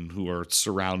women who are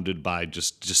surrounded by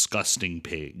just disgusting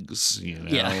pigs,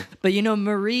 Yeah, but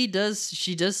Marie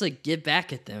does like get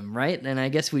back at them, right? And I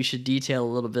guess we should detail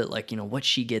a little bit like what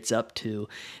she gets up to,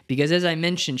 because as I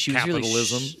mentioned, she was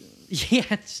capitalism. Yeah,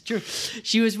 it's true.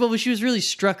 She was really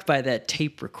struck by that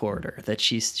tape recorder that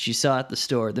she saw at the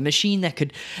store, the machine that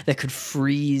could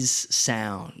freeze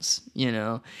sounds,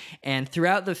 And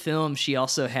throughout the film, she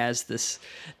also has this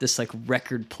like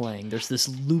record playing. There's this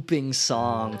looping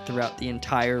song throughout the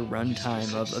entire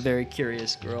runtime of A Very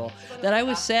Curious Girl that I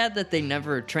was sad that they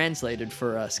never translated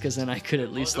for us, because then I could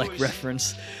at least like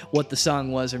reference what the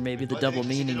song was or maybe the double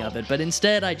meaning of it. But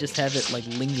instead, I just have it like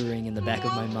lingering in the back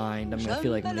of my mind. I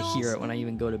feel like I'm gonna hear it when I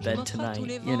even go to bed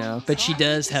tonight, But she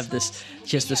has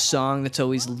this song that's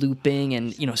always looping,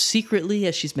 and secretly,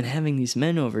 as she's been having these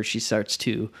men over, she starts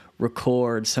to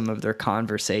record some of their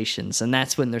conversations, and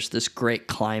that's when there's this great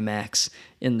climax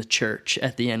in the church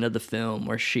at the end of the film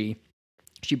where she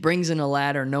brings in a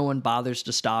ladder. No one bothers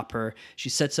to stop her. She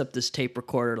sets up this tape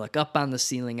recorder like up on the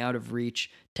ceiling, out of reach,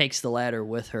 takes the ladder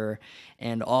with her,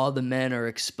 and all the men are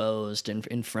exposed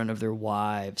in front of their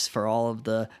wives for all of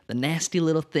the nasty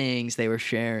little things they were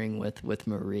sharing with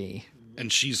Marie. And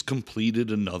she's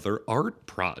completed another art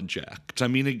project. I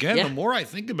mean, again, the more I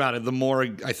think about it, the more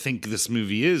I think this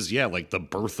movie is, like the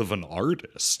birth of an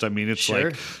artist. I mean, it's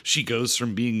like she goes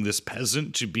from being this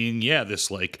peasant to being, this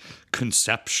like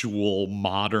conceptual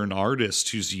modern artist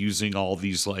who's using all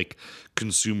these like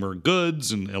consumer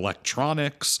goods and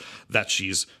electronics that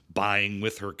she's buying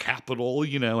with her capital,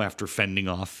 after fending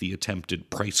off the attempted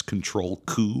price control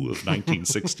coup of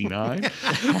 1969.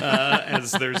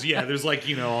 As there's like,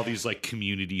 all these like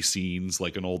community scenes,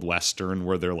 like an old Western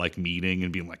where they're like meeting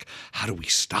and being like, how do we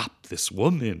stop this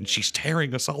woman? She's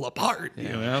tearing us all apart,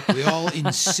 We all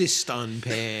insist on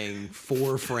paying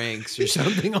 4 francs or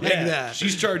something like that.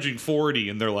 She's charging 40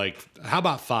 and they're like, how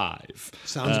about 5?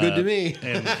 Sounds good to me.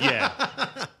 And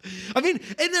I mean,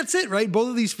 and that's it, right? Both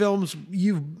of these films,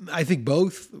 I think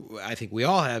we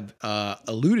all have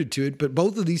alluded to it, but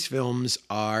both of these films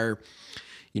are,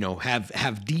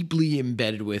 have deeply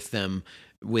embedded within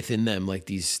them like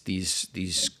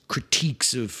these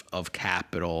critiques of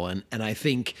capital, and I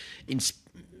think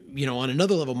on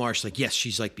another level, Marsh, like, yes,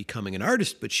 she's like becoming an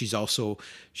artist, but she's also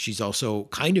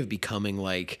kind of becoming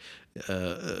like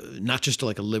not just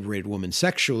like a liberated woman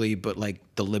sexually, but like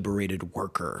the liberated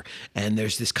worker. And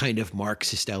there's this kind of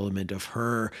Marxist element of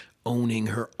her owning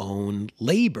her own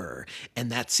labor,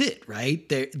 and that's it, right?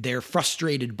 They're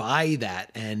frustrated by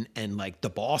that, and like the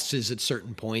bosses at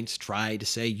certain points try to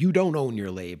say, you don't own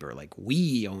your labor, like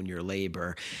we own your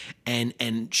labor, and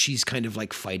she's kind of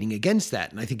like fighting against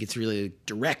that. And I think it's really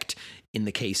direct in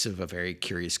the case of A Very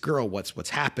Curious Girl, what's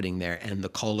happening there, and the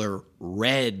color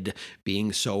red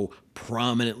being so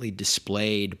prominently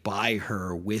displayed by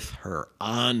her, with her,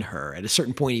 on her. At a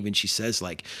certain point, even she says,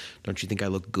 like, don't you think I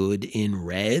look good in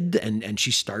red? And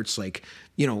she starts like,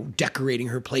 decorating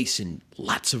her place in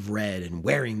lots of red and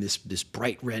wearing this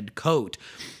bright red coat.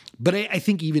 But I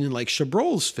think even in like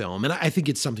Chabrol's film, and I think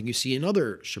it's something you see in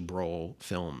other Chabrol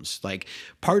films, like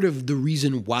part of the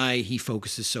reason why he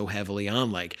focuses so heavily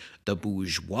on like the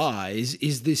bourgeois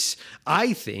is this,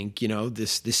 I think,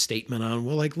 this statement on,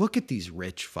 well, like, look at these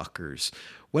rich fuckers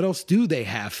What else do they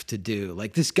have to do?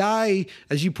 Like this guy,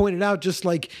 as you pointed out, just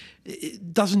like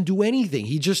doesn't do anything.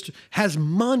 He just has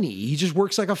money. He just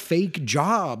works like a fake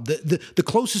job. The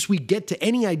closest we get to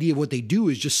any idea of what they do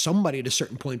is just somebody at a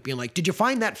certain point being like, did you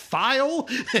find that file?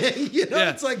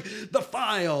 It's like the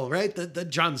file, right? The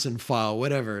Johnson file,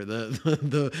 whatever,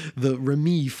 the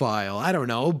Remy file. I don't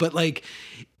know. But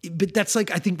that's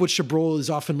like, I think what Chabrol is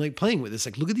often like playing with. It's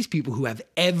like, look at these people who have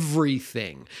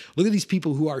everything. Look at these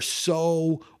people who are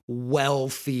so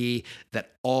wealthy that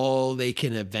all they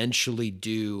can eventually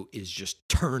do is just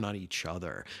turn on each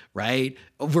other, right?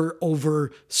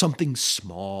 Over something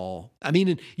small. I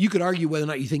mean, you could argue whether or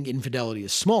not you think infidelity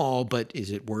is small, but is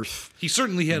it worth? He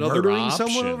certainly had other options.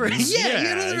 Someone over? Yeah, he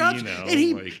had other options. And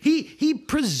he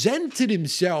presented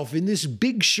himself in this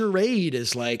big charade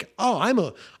as like, oh, I'm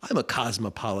a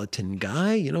cosmopolitan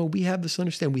guy. We have this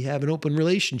understanding. We have an open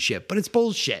relationship, but it's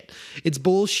bullshit. It's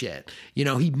bullshit.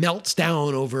 He melts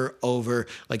down over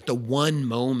like the one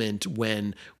moment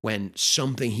when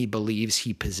something he believes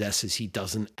he possesses he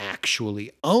doesn't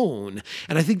actually own.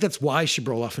 And I think that's why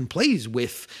Chabrol often plays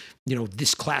with,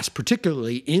 this class,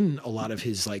 particularly in a lot of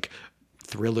his like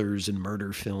thrillers and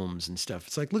murder films and stuff.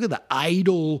 It's like, look at the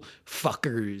idle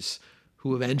fuckers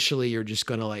who eventually are just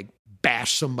going to like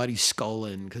bash somebody's skull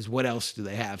in, because what else do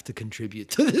they have to contribute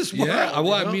to this world? Yeah,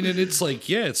 well, I mean, and it's like,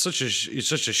 it's such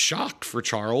a shock for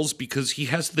Charles because he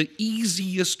has the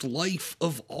easiest life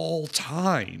of all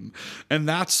time, and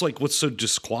that's like what's so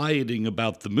disquieting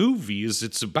about the movie is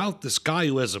it's about this guy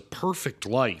who has a perfect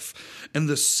life, and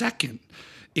the second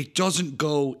it doesn't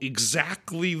go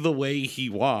exactly the way he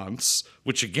wants,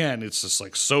 which again, it's just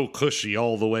like so cushy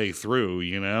all the way through,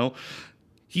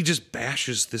 he just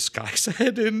bashes this guy's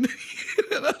head in,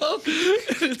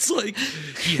 It's like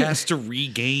he has to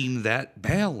regain that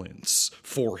balance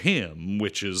for him,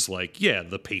 which is like,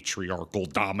 the patriarchal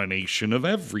domination of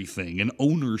everything and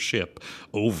ownership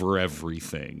over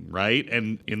everything, right?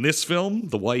 And in this film,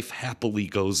 the wife happily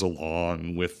goes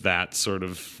along with that sort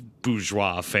of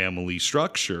bourgeois family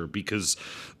structure because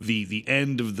the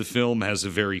end of the film has a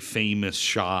very famous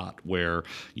shot where,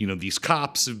 these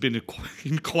cops have been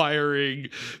inquiring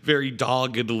very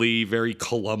doggedly, very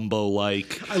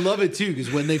Columbo-like. I love it too,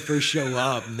 because when they first show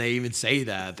up and they even say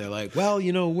that, they're like, well,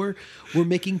 we're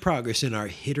making progress in our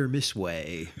hit or miss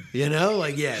way.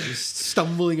 Just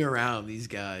stumbling around, these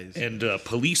guys. And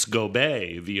Police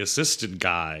Gobet, the assistant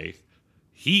guy,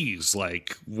 he's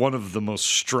like one of the most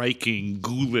striking,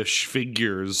 ghoulish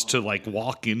figures to like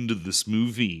walk into this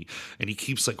movie, and he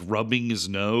keeps like rubbing his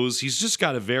nose. He's just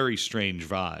got a very strange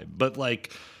vibe. But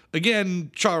like,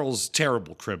 again, Charles,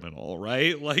 terrible criminal,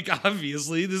 right? Like,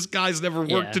 obviously, this guy's never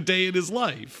worked a day in his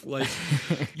life. Like,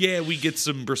 we get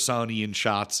some Bressonian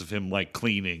shots of him like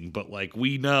cleaning, but like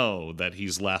we know that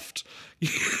he's left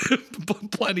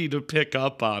plenty to pick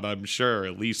up on, I'm sure,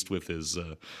 at least with his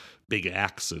big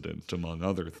accident, among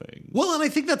other things. Well, and I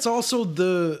think that's also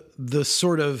the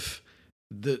sort of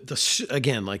the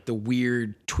again, like the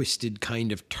weird twisted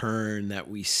kind of turn that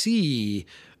we see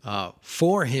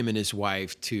for him and his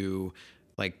wife to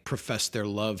like profess their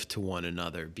love to one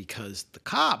another, because the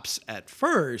cops at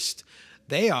first,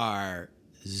 they are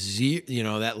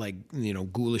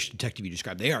ghoulish detective you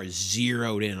described, they are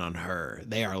zeroed in on her.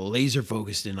 They are laser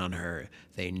focused in on her.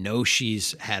 They know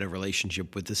she's had a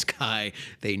relationship with this guy.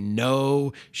 They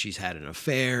know she's had an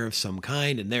affair of some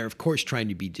kind, and they're of course trying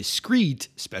to be discreet,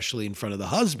 especially in front of the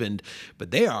husband, but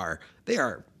they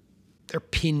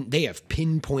have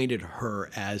pinpointed her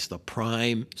as the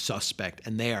prime suspect,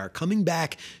 and they are coming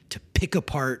back to pick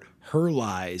apart her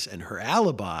lies and her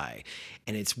alibi.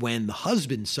 And it's when the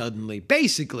husband suddenly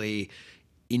basically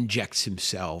injects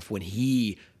himself, when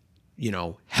he,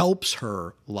 helps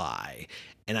her lie.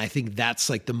 And I think that's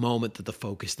like the moment that the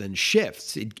focus then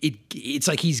shifts. It's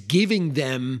like he's giving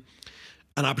them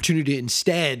an opportunity to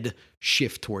instead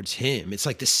shift towards him. It's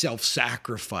like the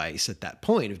self-sacrifice at that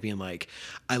point of being like,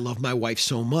 I love my wife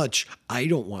so much, I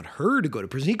don't want her to go to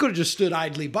prison. He could have just stood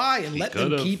idly by and let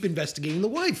them keep investigating the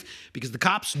wife, because the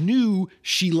cops knew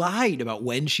she lied about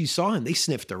when she saw him. They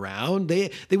sniffed around. They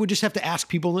would just have to ask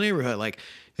people in the neighborhood, like,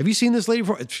 have you seen this lady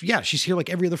before? Yeah, she's here like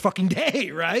every other fucking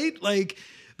day, right? Like,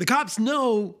 the cops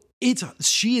know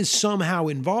she is somehow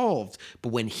involved. But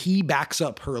when he backs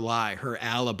up her lie, her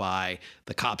alibi,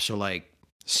 the cops are like,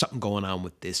 something going on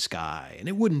with this guy. And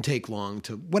it wouldn't take long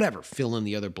to, fill in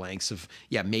the other blanks of,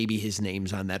 maybe his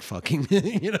name's on that fucking,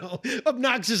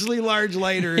 obnoxiously large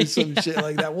lighter or some shit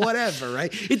like that, whatever,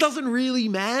 right? It doesn't really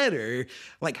matter,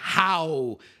 like,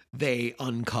 how they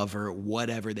uncover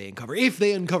whatever they uncover, if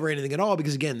they uncover anything at all,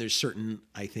 because again, there's certain,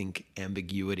 I think,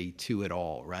 ambiguity to it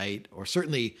all, right? Or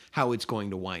certainly how it's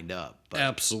going to wind up. But.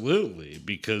 Absolutely,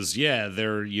 because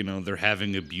they're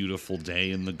having a beautiful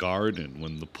day in the garden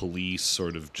when the police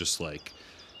sort of just like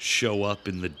show up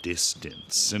in the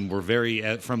distance, and we're very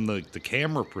from the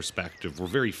camera perspective, we're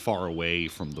very far away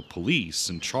from the police,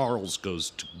 and Charles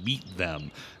goes to meet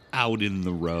them out in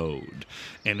the road,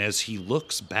 and as he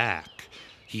looks back,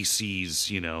 he sees,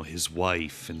 his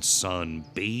wife and son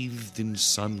bathed in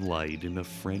sunlight in a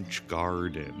French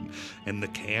garden, and the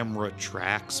camera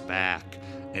tracks back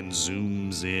and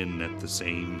zooms in at the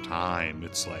same time.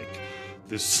 It's like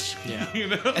this,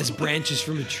 as branches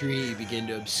from a tree begin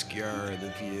to obscure the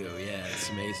view. Yeah, it's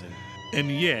amazing.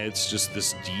 And it's just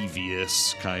this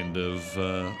devious kind of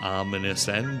ominous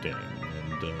ending.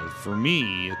 And for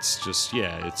me, it's just,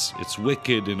 it's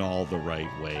wicked in all the right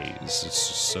ways. It's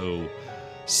just so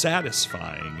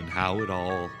satisfying in how it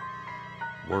all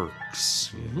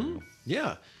works. Mm-hmm.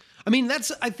 Yeah. I mean,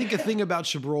 that's, I think, a thing about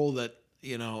Chabrol that,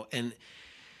 and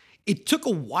it took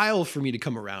a while for me to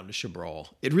come around to Chabrol.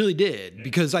 It really did,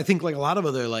 because I think like a lot of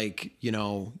other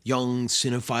young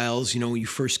cinephiles, when you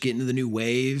first get into the new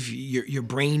wave, your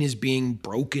brain is being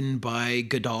broken by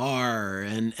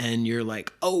Godard, and you're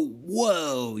like, oh,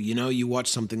 whoa, you watch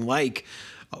something like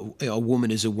A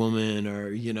Woman is a Woman,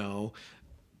 or,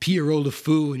 Pierrot Le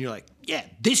Fou, and you're like, yeah,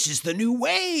 this is the new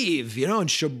wave, and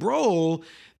Chabrol,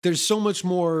 there's so much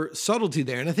more subtlety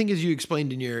there. And I think, as you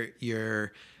explained in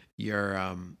your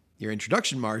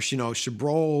introduction, Marsh,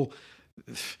 Chabrol,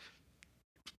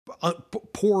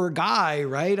 poor guy,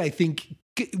 right? I think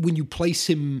when you place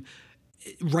him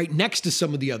right next to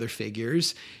some of the other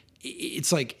figures,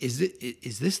 it's like, is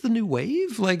this the new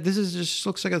wave? Like, this is just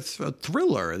looks like a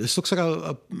thriller. This looks like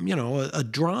a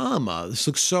drama. This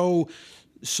looks so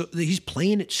he's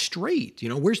playing it straight.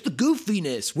 Where's the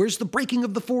goofiness? Where's the breaking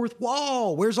of the fourth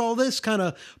wall? Where's all this kind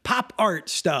of pop art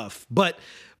stuff? But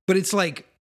it's like,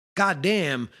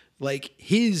 goddamn, like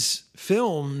his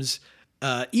films,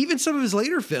 even some of his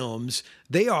later films,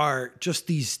 they are just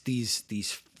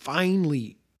these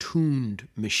finely tuned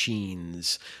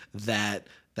machines that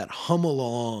hum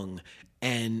along.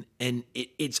 And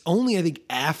it's only, I think,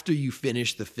 after you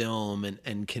finish the film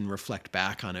and can reflect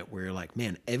back on it where you're like,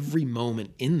 man, every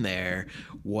moment in there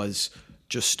was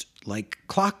just like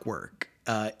clockwork.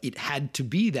 It had to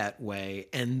be that way.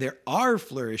 And there are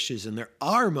flourishes and there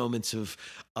are moments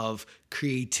of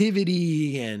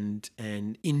creativity and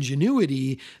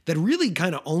ingenuity that really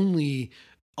kind of only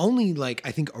like,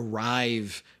 I think,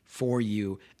 arrive for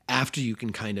you after you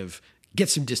can kind of get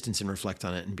some distance and reflect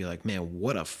on it and be like, man,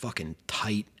 what a fucking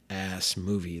tight ass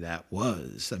movie that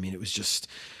was. I mean, it was just,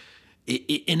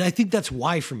 and I think that's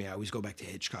why for me, I always go back to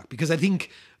Hitchcock, because I think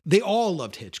they all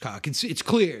loved Hitchcock. It's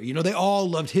clear, they all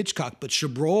loved Hitchcock, but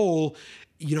Chabrol,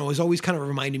 is always kind of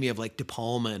reminding me of like De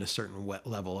Palma in a certain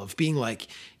level of being like,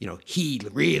 he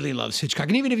really loves Hitchcock.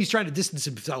 And even if he's trying to distance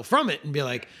himself from it and be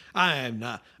like, I'm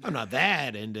not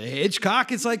that into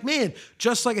Hitchcock. It's like, man,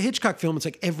 just like a Hitchcock film, it's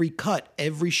like every cut,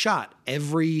 every shot,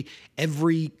 every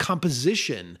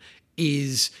composition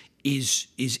is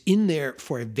in there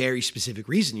for a very specific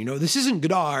reason. This isn't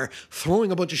Godard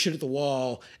throwing a bunch of shit at the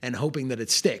wall and hoping that it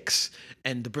sticks.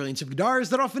 And the brilliance of Godard is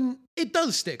that often it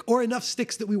does stick, or enough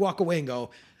sticks that we walk away and go,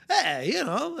 hey,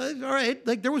 all right.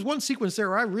 Like, there was one sequence there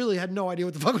where I really had no idea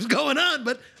what the fuck was going on,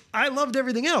 but I loved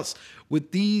everything else.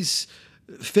 With these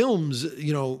films,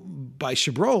 by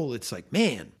Chabrol, it's like,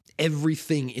 man,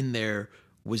 everything in there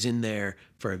was in there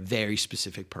for a very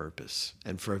specific purpose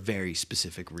and for a very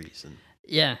specific reason.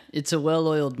 Yeah, it's a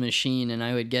well-oiled machine, and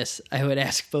I would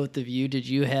ask both of you, did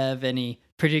you have any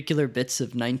particular bits of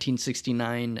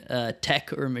 1969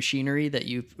 tech or machinery that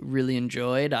you really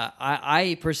enjoyed?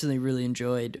 I personally really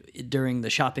enjoyed, during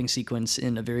the shopping sequence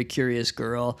in A Very Curious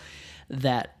Girl,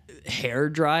 that hair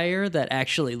dryer that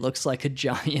actually looks like a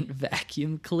giant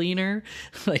vacuum cleaner,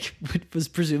 like was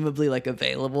presumably like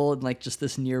available in like just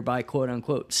this nearby quote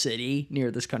unquote city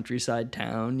near this countryside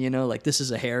town, like this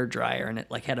is a hair dryer, and it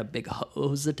like had a big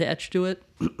hose attached to it.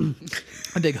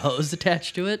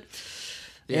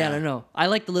 Yeah, I don't know. I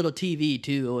like the little TV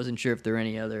too. I wasn't sure if there were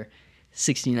any other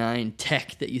 69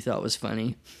 tech that you thought was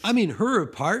funny. I mean, her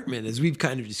apartment, as we've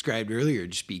kind of described earlier,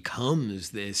 just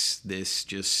becomes this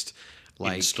just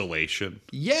like installation.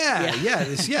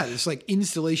 This like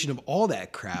installation of all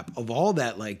that crap, of all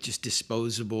that like just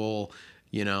disposable,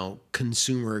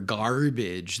 consumer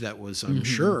garbage that was, I'm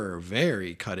sure,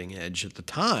 very cutting edge at the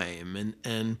time.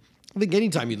 And I think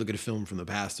anytime you look at a film from the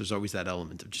past, there's always that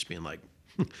element of just being like,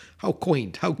 how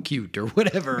quaint, how cute, or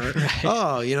whatever. Right.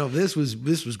 Oh, this was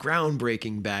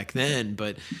groundbreaking back then.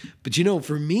 But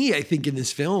for me, I think in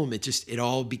this film, it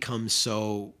all becomes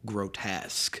so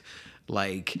grotesque.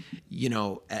 Like,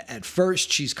 at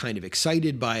first she's kind of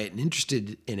excited by it and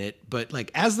interested in it. But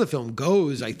like, as the film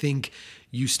goes, I think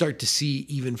you start to see,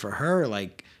 even for her,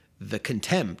 like the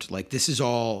contempt, like these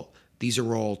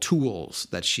are all tools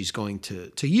that she's going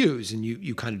to use. And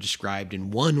you kind of described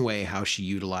in one way how she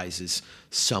utilizes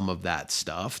some of that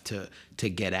stuff to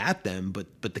get at them.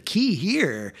 But the key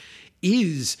here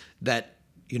is that,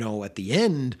 at the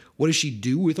end, what does she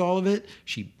do with all of it?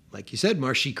 She, like you said,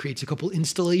 Marsh, she creates a couple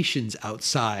installations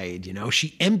outside.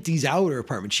 She empties out her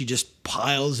apartment. She just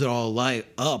piles it all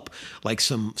up like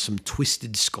some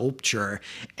twisted sculpture,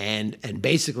 and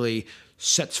basically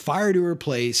sets fire to her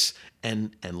place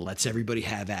and lets everybody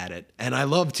have at it. And I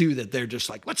love too that they're just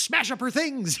like, let's smash up her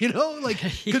things, like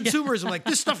consumerism. Like,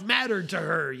 this stuff mattered to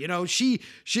her. She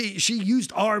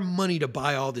used our money to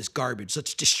buy all this garbage.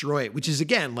 Let's destroy it, which is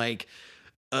again like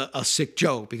a sick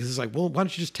joke, because it's like, well, why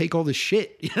don't you just take all this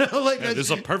shit?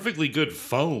 There's a perfectly good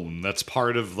phone that's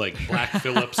part of like Black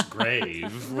Phillip's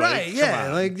grave. Right.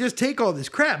 Yeah. Like, just take all this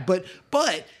crap. But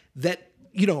that,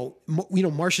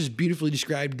 Marsha's beautifully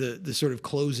described the sort of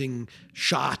closing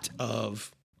shot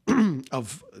of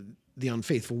The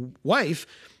Unfaithful Wife.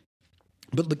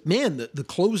 But look, man, the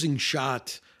closing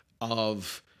shot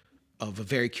of A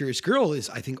Very Curious Girl is,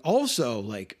 I think, also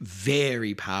like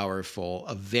very powerful,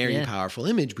 a very powerful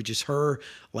image, which is her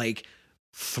like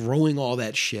throwing all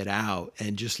that shit out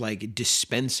and just like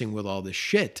dispensing with all this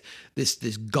shit, this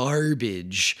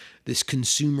garbage, this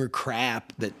consumer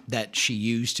crap that she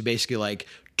used to basically like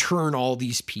turn all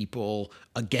these people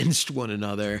against one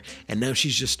another. And now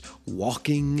she's just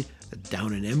walking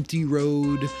down an empty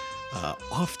road,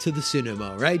 off to the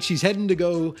cinema, right? She's heading to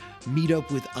go meet up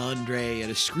with Andre at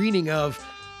a screening of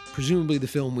presumably the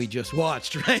film we just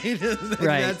watched, right?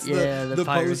 Right. That's the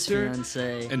Pirate's poster.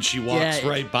 Fiancé. And she walks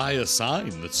right by a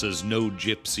sign that says "No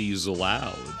gypsies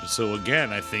allowed." So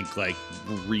again, I think like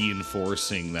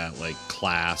reinforcing that like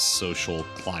class, social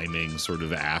climbing sort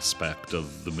of aspect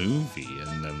of the movie.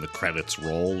 And then the credits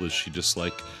roll as she just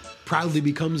like proudly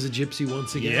becomes a gypsy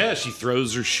once again. Yeah, she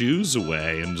throws her shoes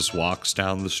away and just walks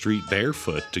down the street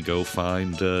barefoot to go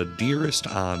find dearest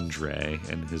Andre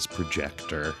and his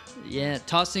projector. Yeah,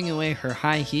 tossing away her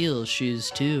high heel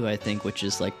shoes too, I think, which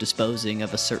is like disposing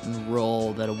of a certain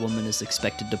role that a woman is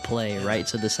expected to play, right?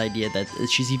 So this idea that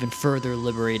she's even further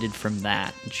liberated from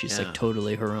that, and she's like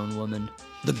totally her own woman.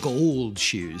 The gold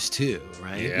shoes too,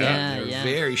 right? Yeah, They're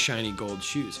very shiny gold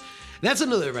shoes. That's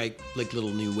another like little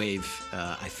new wave.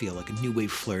 I feel like a new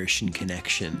wave flourish and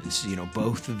connection. Is,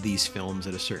 both of these films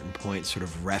at a certain point sort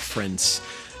of reference,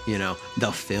 the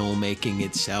filmmaking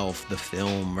itself, the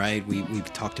film, right?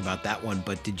 We've talked about that one,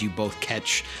 but did you both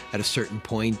catch at a certain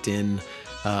point in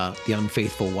The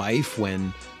Unfaithful Wife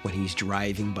when he's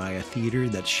driving by a theater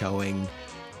that's showing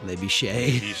Le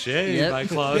Bichet by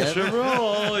Claude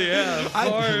Chabrol, of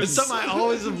course. It's something I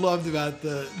always have loved about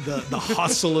the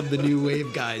hustle of the new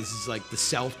wave guys is like the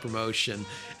self-promotion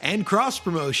and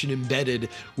cross-promotion embedded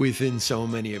within so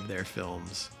many of their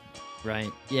films.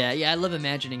 Right. Yeah, I love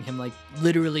imagining him like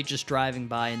literally just driving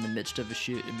by in the midst of a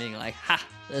shoot and being like, ha,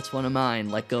 that's one of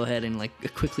mine. Like, go ahead and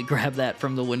like quickly grab that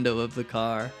from the window of the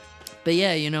car. But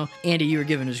yeah, Andy, you were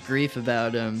giving us grief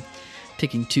about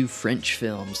picking two French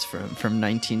films from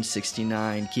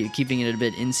 1969, keeping it a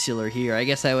bit insular here. I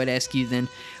guess I would ask you then,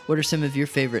 what are some of your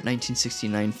favorite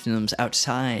 1969 films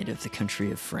outside of the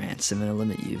country of France? I'm going to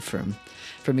limit you from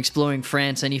exploring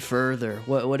France any further.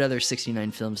 What other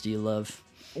 69 films do you love?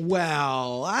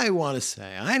 Well, I want to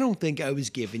say, I don't think I was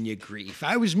giving you grief.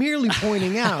 I was merely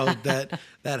pointing out that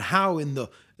how in the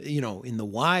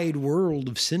wide world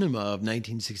of cinema of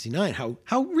 1969,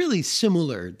 how really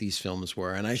similar these films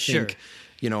were. And I think,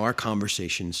 our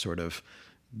conversation sort of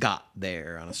got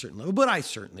there on a certain level, but I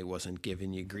certainly wasn't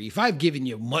giving you grief. I've given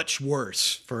you much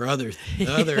worse for other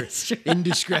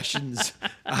indiscretions,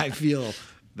 I feel,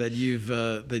 that you've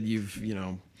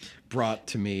brought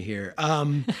to me here.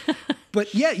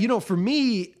 But yeah, for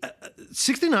me,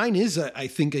 69 is, I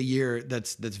think, a year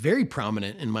that's very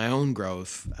prominent in my own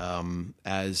growth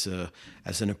as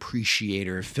an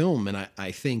appreciator of film. And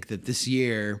I think that this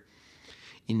year,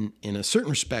 in a certain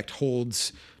respect,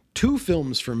 holds two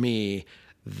films for me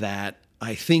that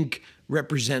I think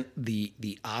represent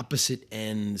the opposite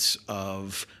ends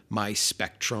of my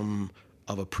spectrum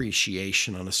of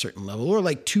appreciation on a certain level, or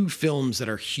like two films that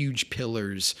are huge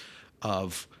pillars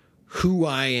of who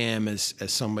I am as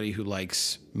somebody who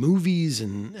likes movies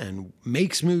and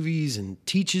makes movies and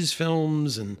teaches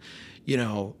films. And,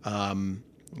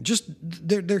 just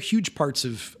they're huge parts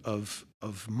of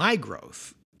my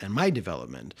growth and my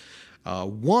development.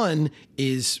 One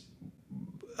is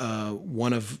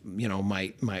one of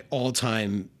my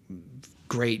all-time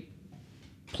great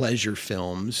pleasure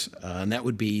films, and that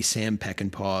would be Sam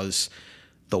Peckinpah's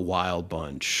The Wild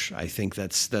Bunch. I think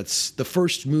that's the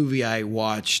first movie I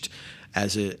watched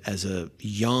as a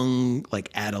young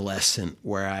adolescent,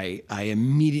 where I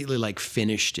immediately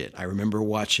finished it. I remember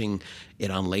watching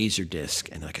it on Laserdisc,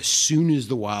 and as soon as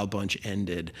The Wild Bunch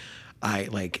ended, I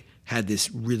had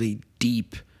this really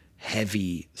deep,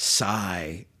 heavy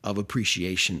sigh of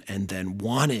appreciation, and then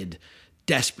wanted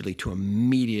desperately to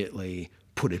immediately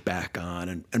put it back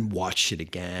on and watch it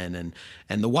again.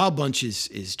 And The Wild Bunch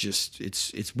is just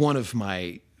it's one of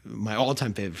my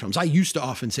all-time favorite films. I used to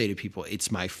often say to people,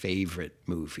 it's my favorite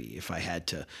movie if I had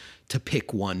to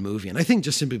pick one movie. And I think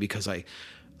just simply because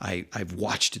I've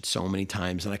watched it so many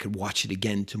times, and I could watch it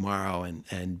again tomorrow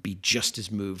and be just as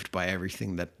moved by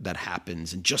everything that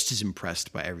happens, and just as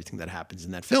impressed by everything that happens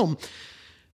in that film.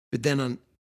 But then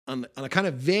on a kind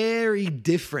of very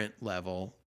different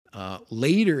level,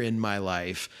 later in my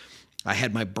life, I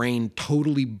had my brain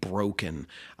totally broken.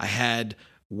 I had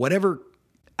whatever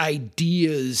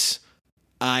ideas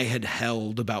I had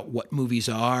held about what movies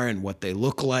are and what they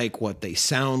look like, what they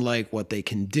sound like, what they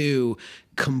can do,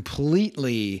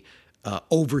 completely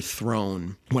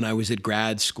overthrown when I was at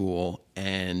grad school,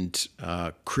 and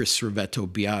Chris Rivetto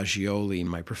Biagioli,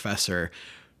 my professor,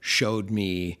 showed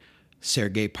me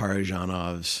Sergei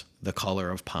Parajanov's The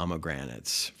Color of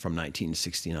Pomegranates from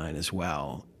 1969 as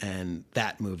well. And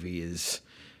that movie is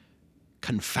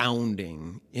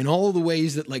confounding in all the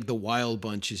ways that The Wild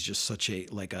Bunch is just such a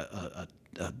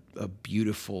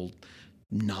beautiful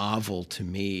novel to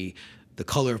me. The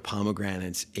Color of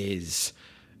Pomegranates is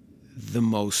the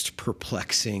most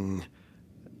perplexing,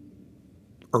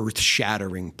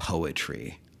 earth-shattering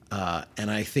poetry. And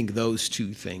I think those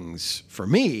two things, for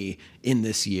me, in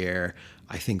this year,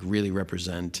 I think really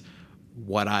represent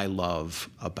what I love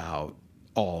about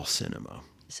all cinema.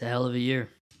 It's a hell of a year.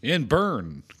 And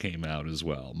Burn came out as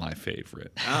well, my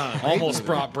favorite. Almost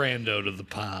brought Brando to the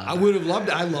pod. I would have loved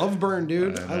it. I love Burn,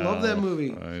 dude. I love that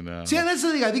movie. I know. See, that's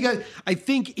the thing. I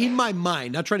think in my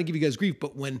mind, not trying to give you guys grief,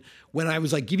 but when I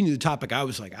was giving you the topic, I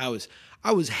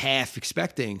was half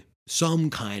expecting some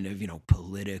kind of,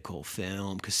 political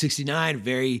film, because 69,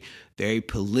 very, very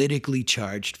politically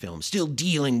charged film, still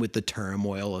dealing with the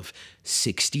turmoil of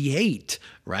 68,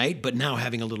 right? But now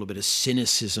having a little bit of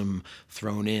cynicism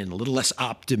thrown in, a little less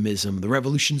optimism. The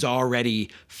revolution's already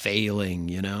failing,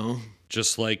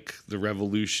 Just like the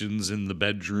revolutions in the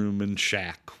bedroom and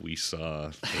shack we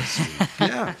saw this week.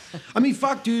 Yeah. I mean,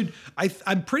 fuck, dude.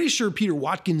 I'm pretty sure Peter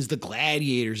Watkins' The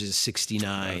Gladiators is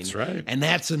 69. That's right. And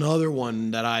that's another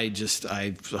one that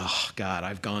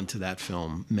I've gone to that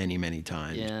film many, many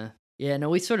times. Yeah. Yeah,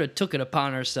 no, we sort of took it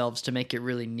upon ourselves to make it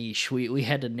really niche. We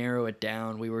had to narrow it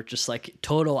down. We were just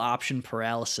total option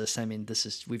paralysis. I mean,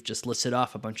 we've just listed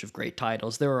off a bunch of great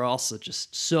titles. There were also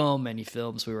just so many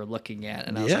films we were looking at.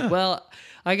 And I was like, well,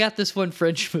 I got this one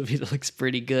French movie that looks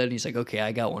pretty good. And he's like, okay,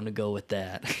 I got one to go with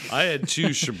that. I had two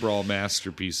Chabrol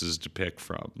masterpieces to pick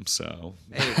from, so.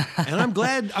 Hey, and I'm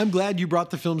glad you brought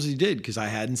the films you did, because I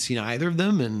hadn't seen either of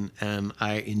them, and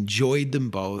I enjoyed them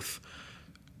both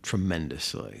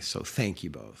tremendously. So thank you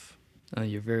both. Oh,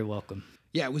 you're very welcome.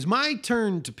 Yeah, it was my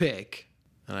turn to pick,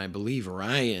 and I believe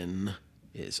Ryan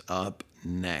is up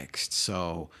next.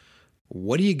 So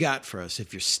what do you got for us?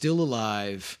 If you're still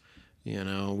alive,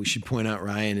 we should point out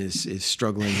Ryan is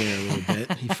struggling there a little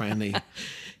bit. He finally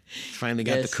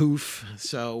got the coof.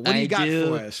 So what do you got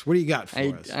for us? What do you got for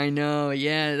us? I know.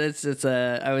 Yeah, that's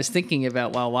I was thinking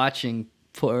about while watching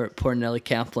poor Nelly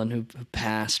Kaplan, who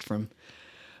passed from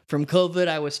COVID.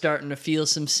 I was starting to feel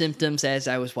some symptoms as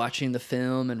I was watching the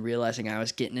film and realizing I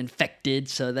was getting infected.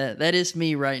 So that is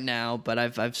me right now. But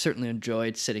I've certainly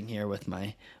enjoyed sitting here with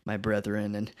my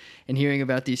brethren and hearing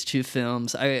about these two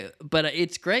films. But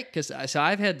it's great because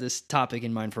I've had this topic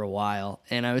in mind for a while,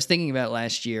 and I was thinking about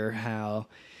last year how,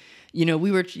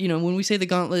 we were, when we say the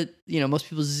gauntlet, most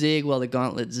people zig while the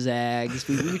gauntlet zags.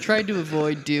 We tried to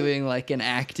avoid doing an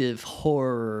active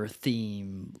horror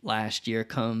theme last year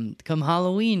come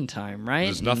Halloween time, right?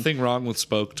 There's nothing wrong with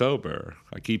Spoketober.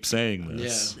 I keep saying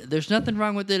this. Yeah. There's nothing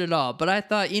wrong with it at all. But I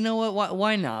thought, you know what?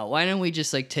 Why not? Why don't we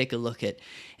just take a look at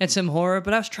some horror?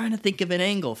 But I was trying to think of an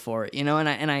angle for it, and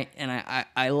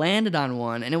I landed on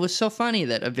one, and it was so funny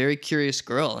that A Very Curious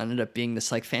Girl ended up being this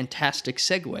fantastic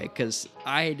segue, because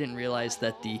I didn't realize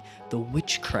that the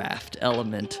witchcraft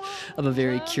element of a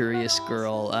very curious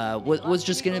girl was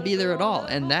just going to be there at all.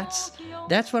 And that's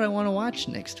what I want to watch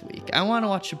next week. I want to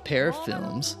watch a pair of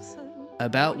films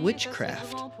about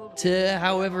witchcraft, to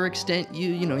however extent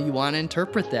you want to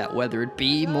interpret that, whether it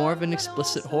be more of an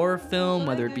explicit horror film,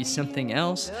 whether it be something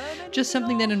else, just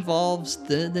something that involves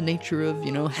the nature of,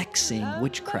 hexing,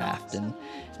 witchcraft, and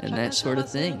that sort of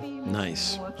thing.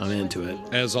 Nice. I'm into it.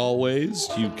 As always,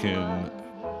 you can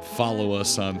follow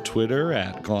us on Twitter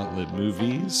at Gauntlet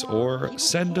Movies, or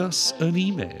send us an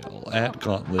email at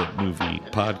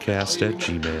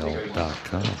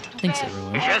gauntletmoviepodcast@gmail.com. Thanks,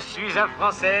 everyone. Je suis un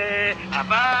Français à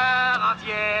part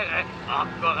entière,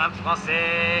 encore un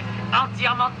Français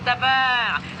entièrement à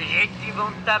part. J'ai du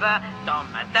bon tabac dans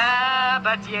ma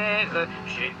tabatière.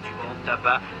 J'ai du bon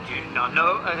tabac, tu n'en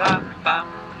auras pas.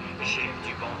 J'ai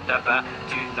du bon tabac,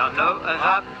 tu n'en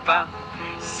auras pas.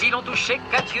 Si l'on touchait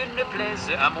qu'à Dieu ne plaise,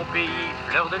 à mon pays,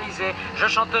 fleur de lysée, je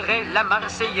chanterai la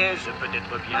Marseillaise,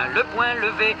 peut-être bien le poing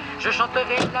levé. Je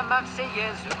chanterai la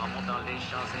Marseillaise en montant les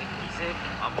Champs-Élysées,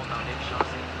 en montant les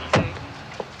Champs-Élysées.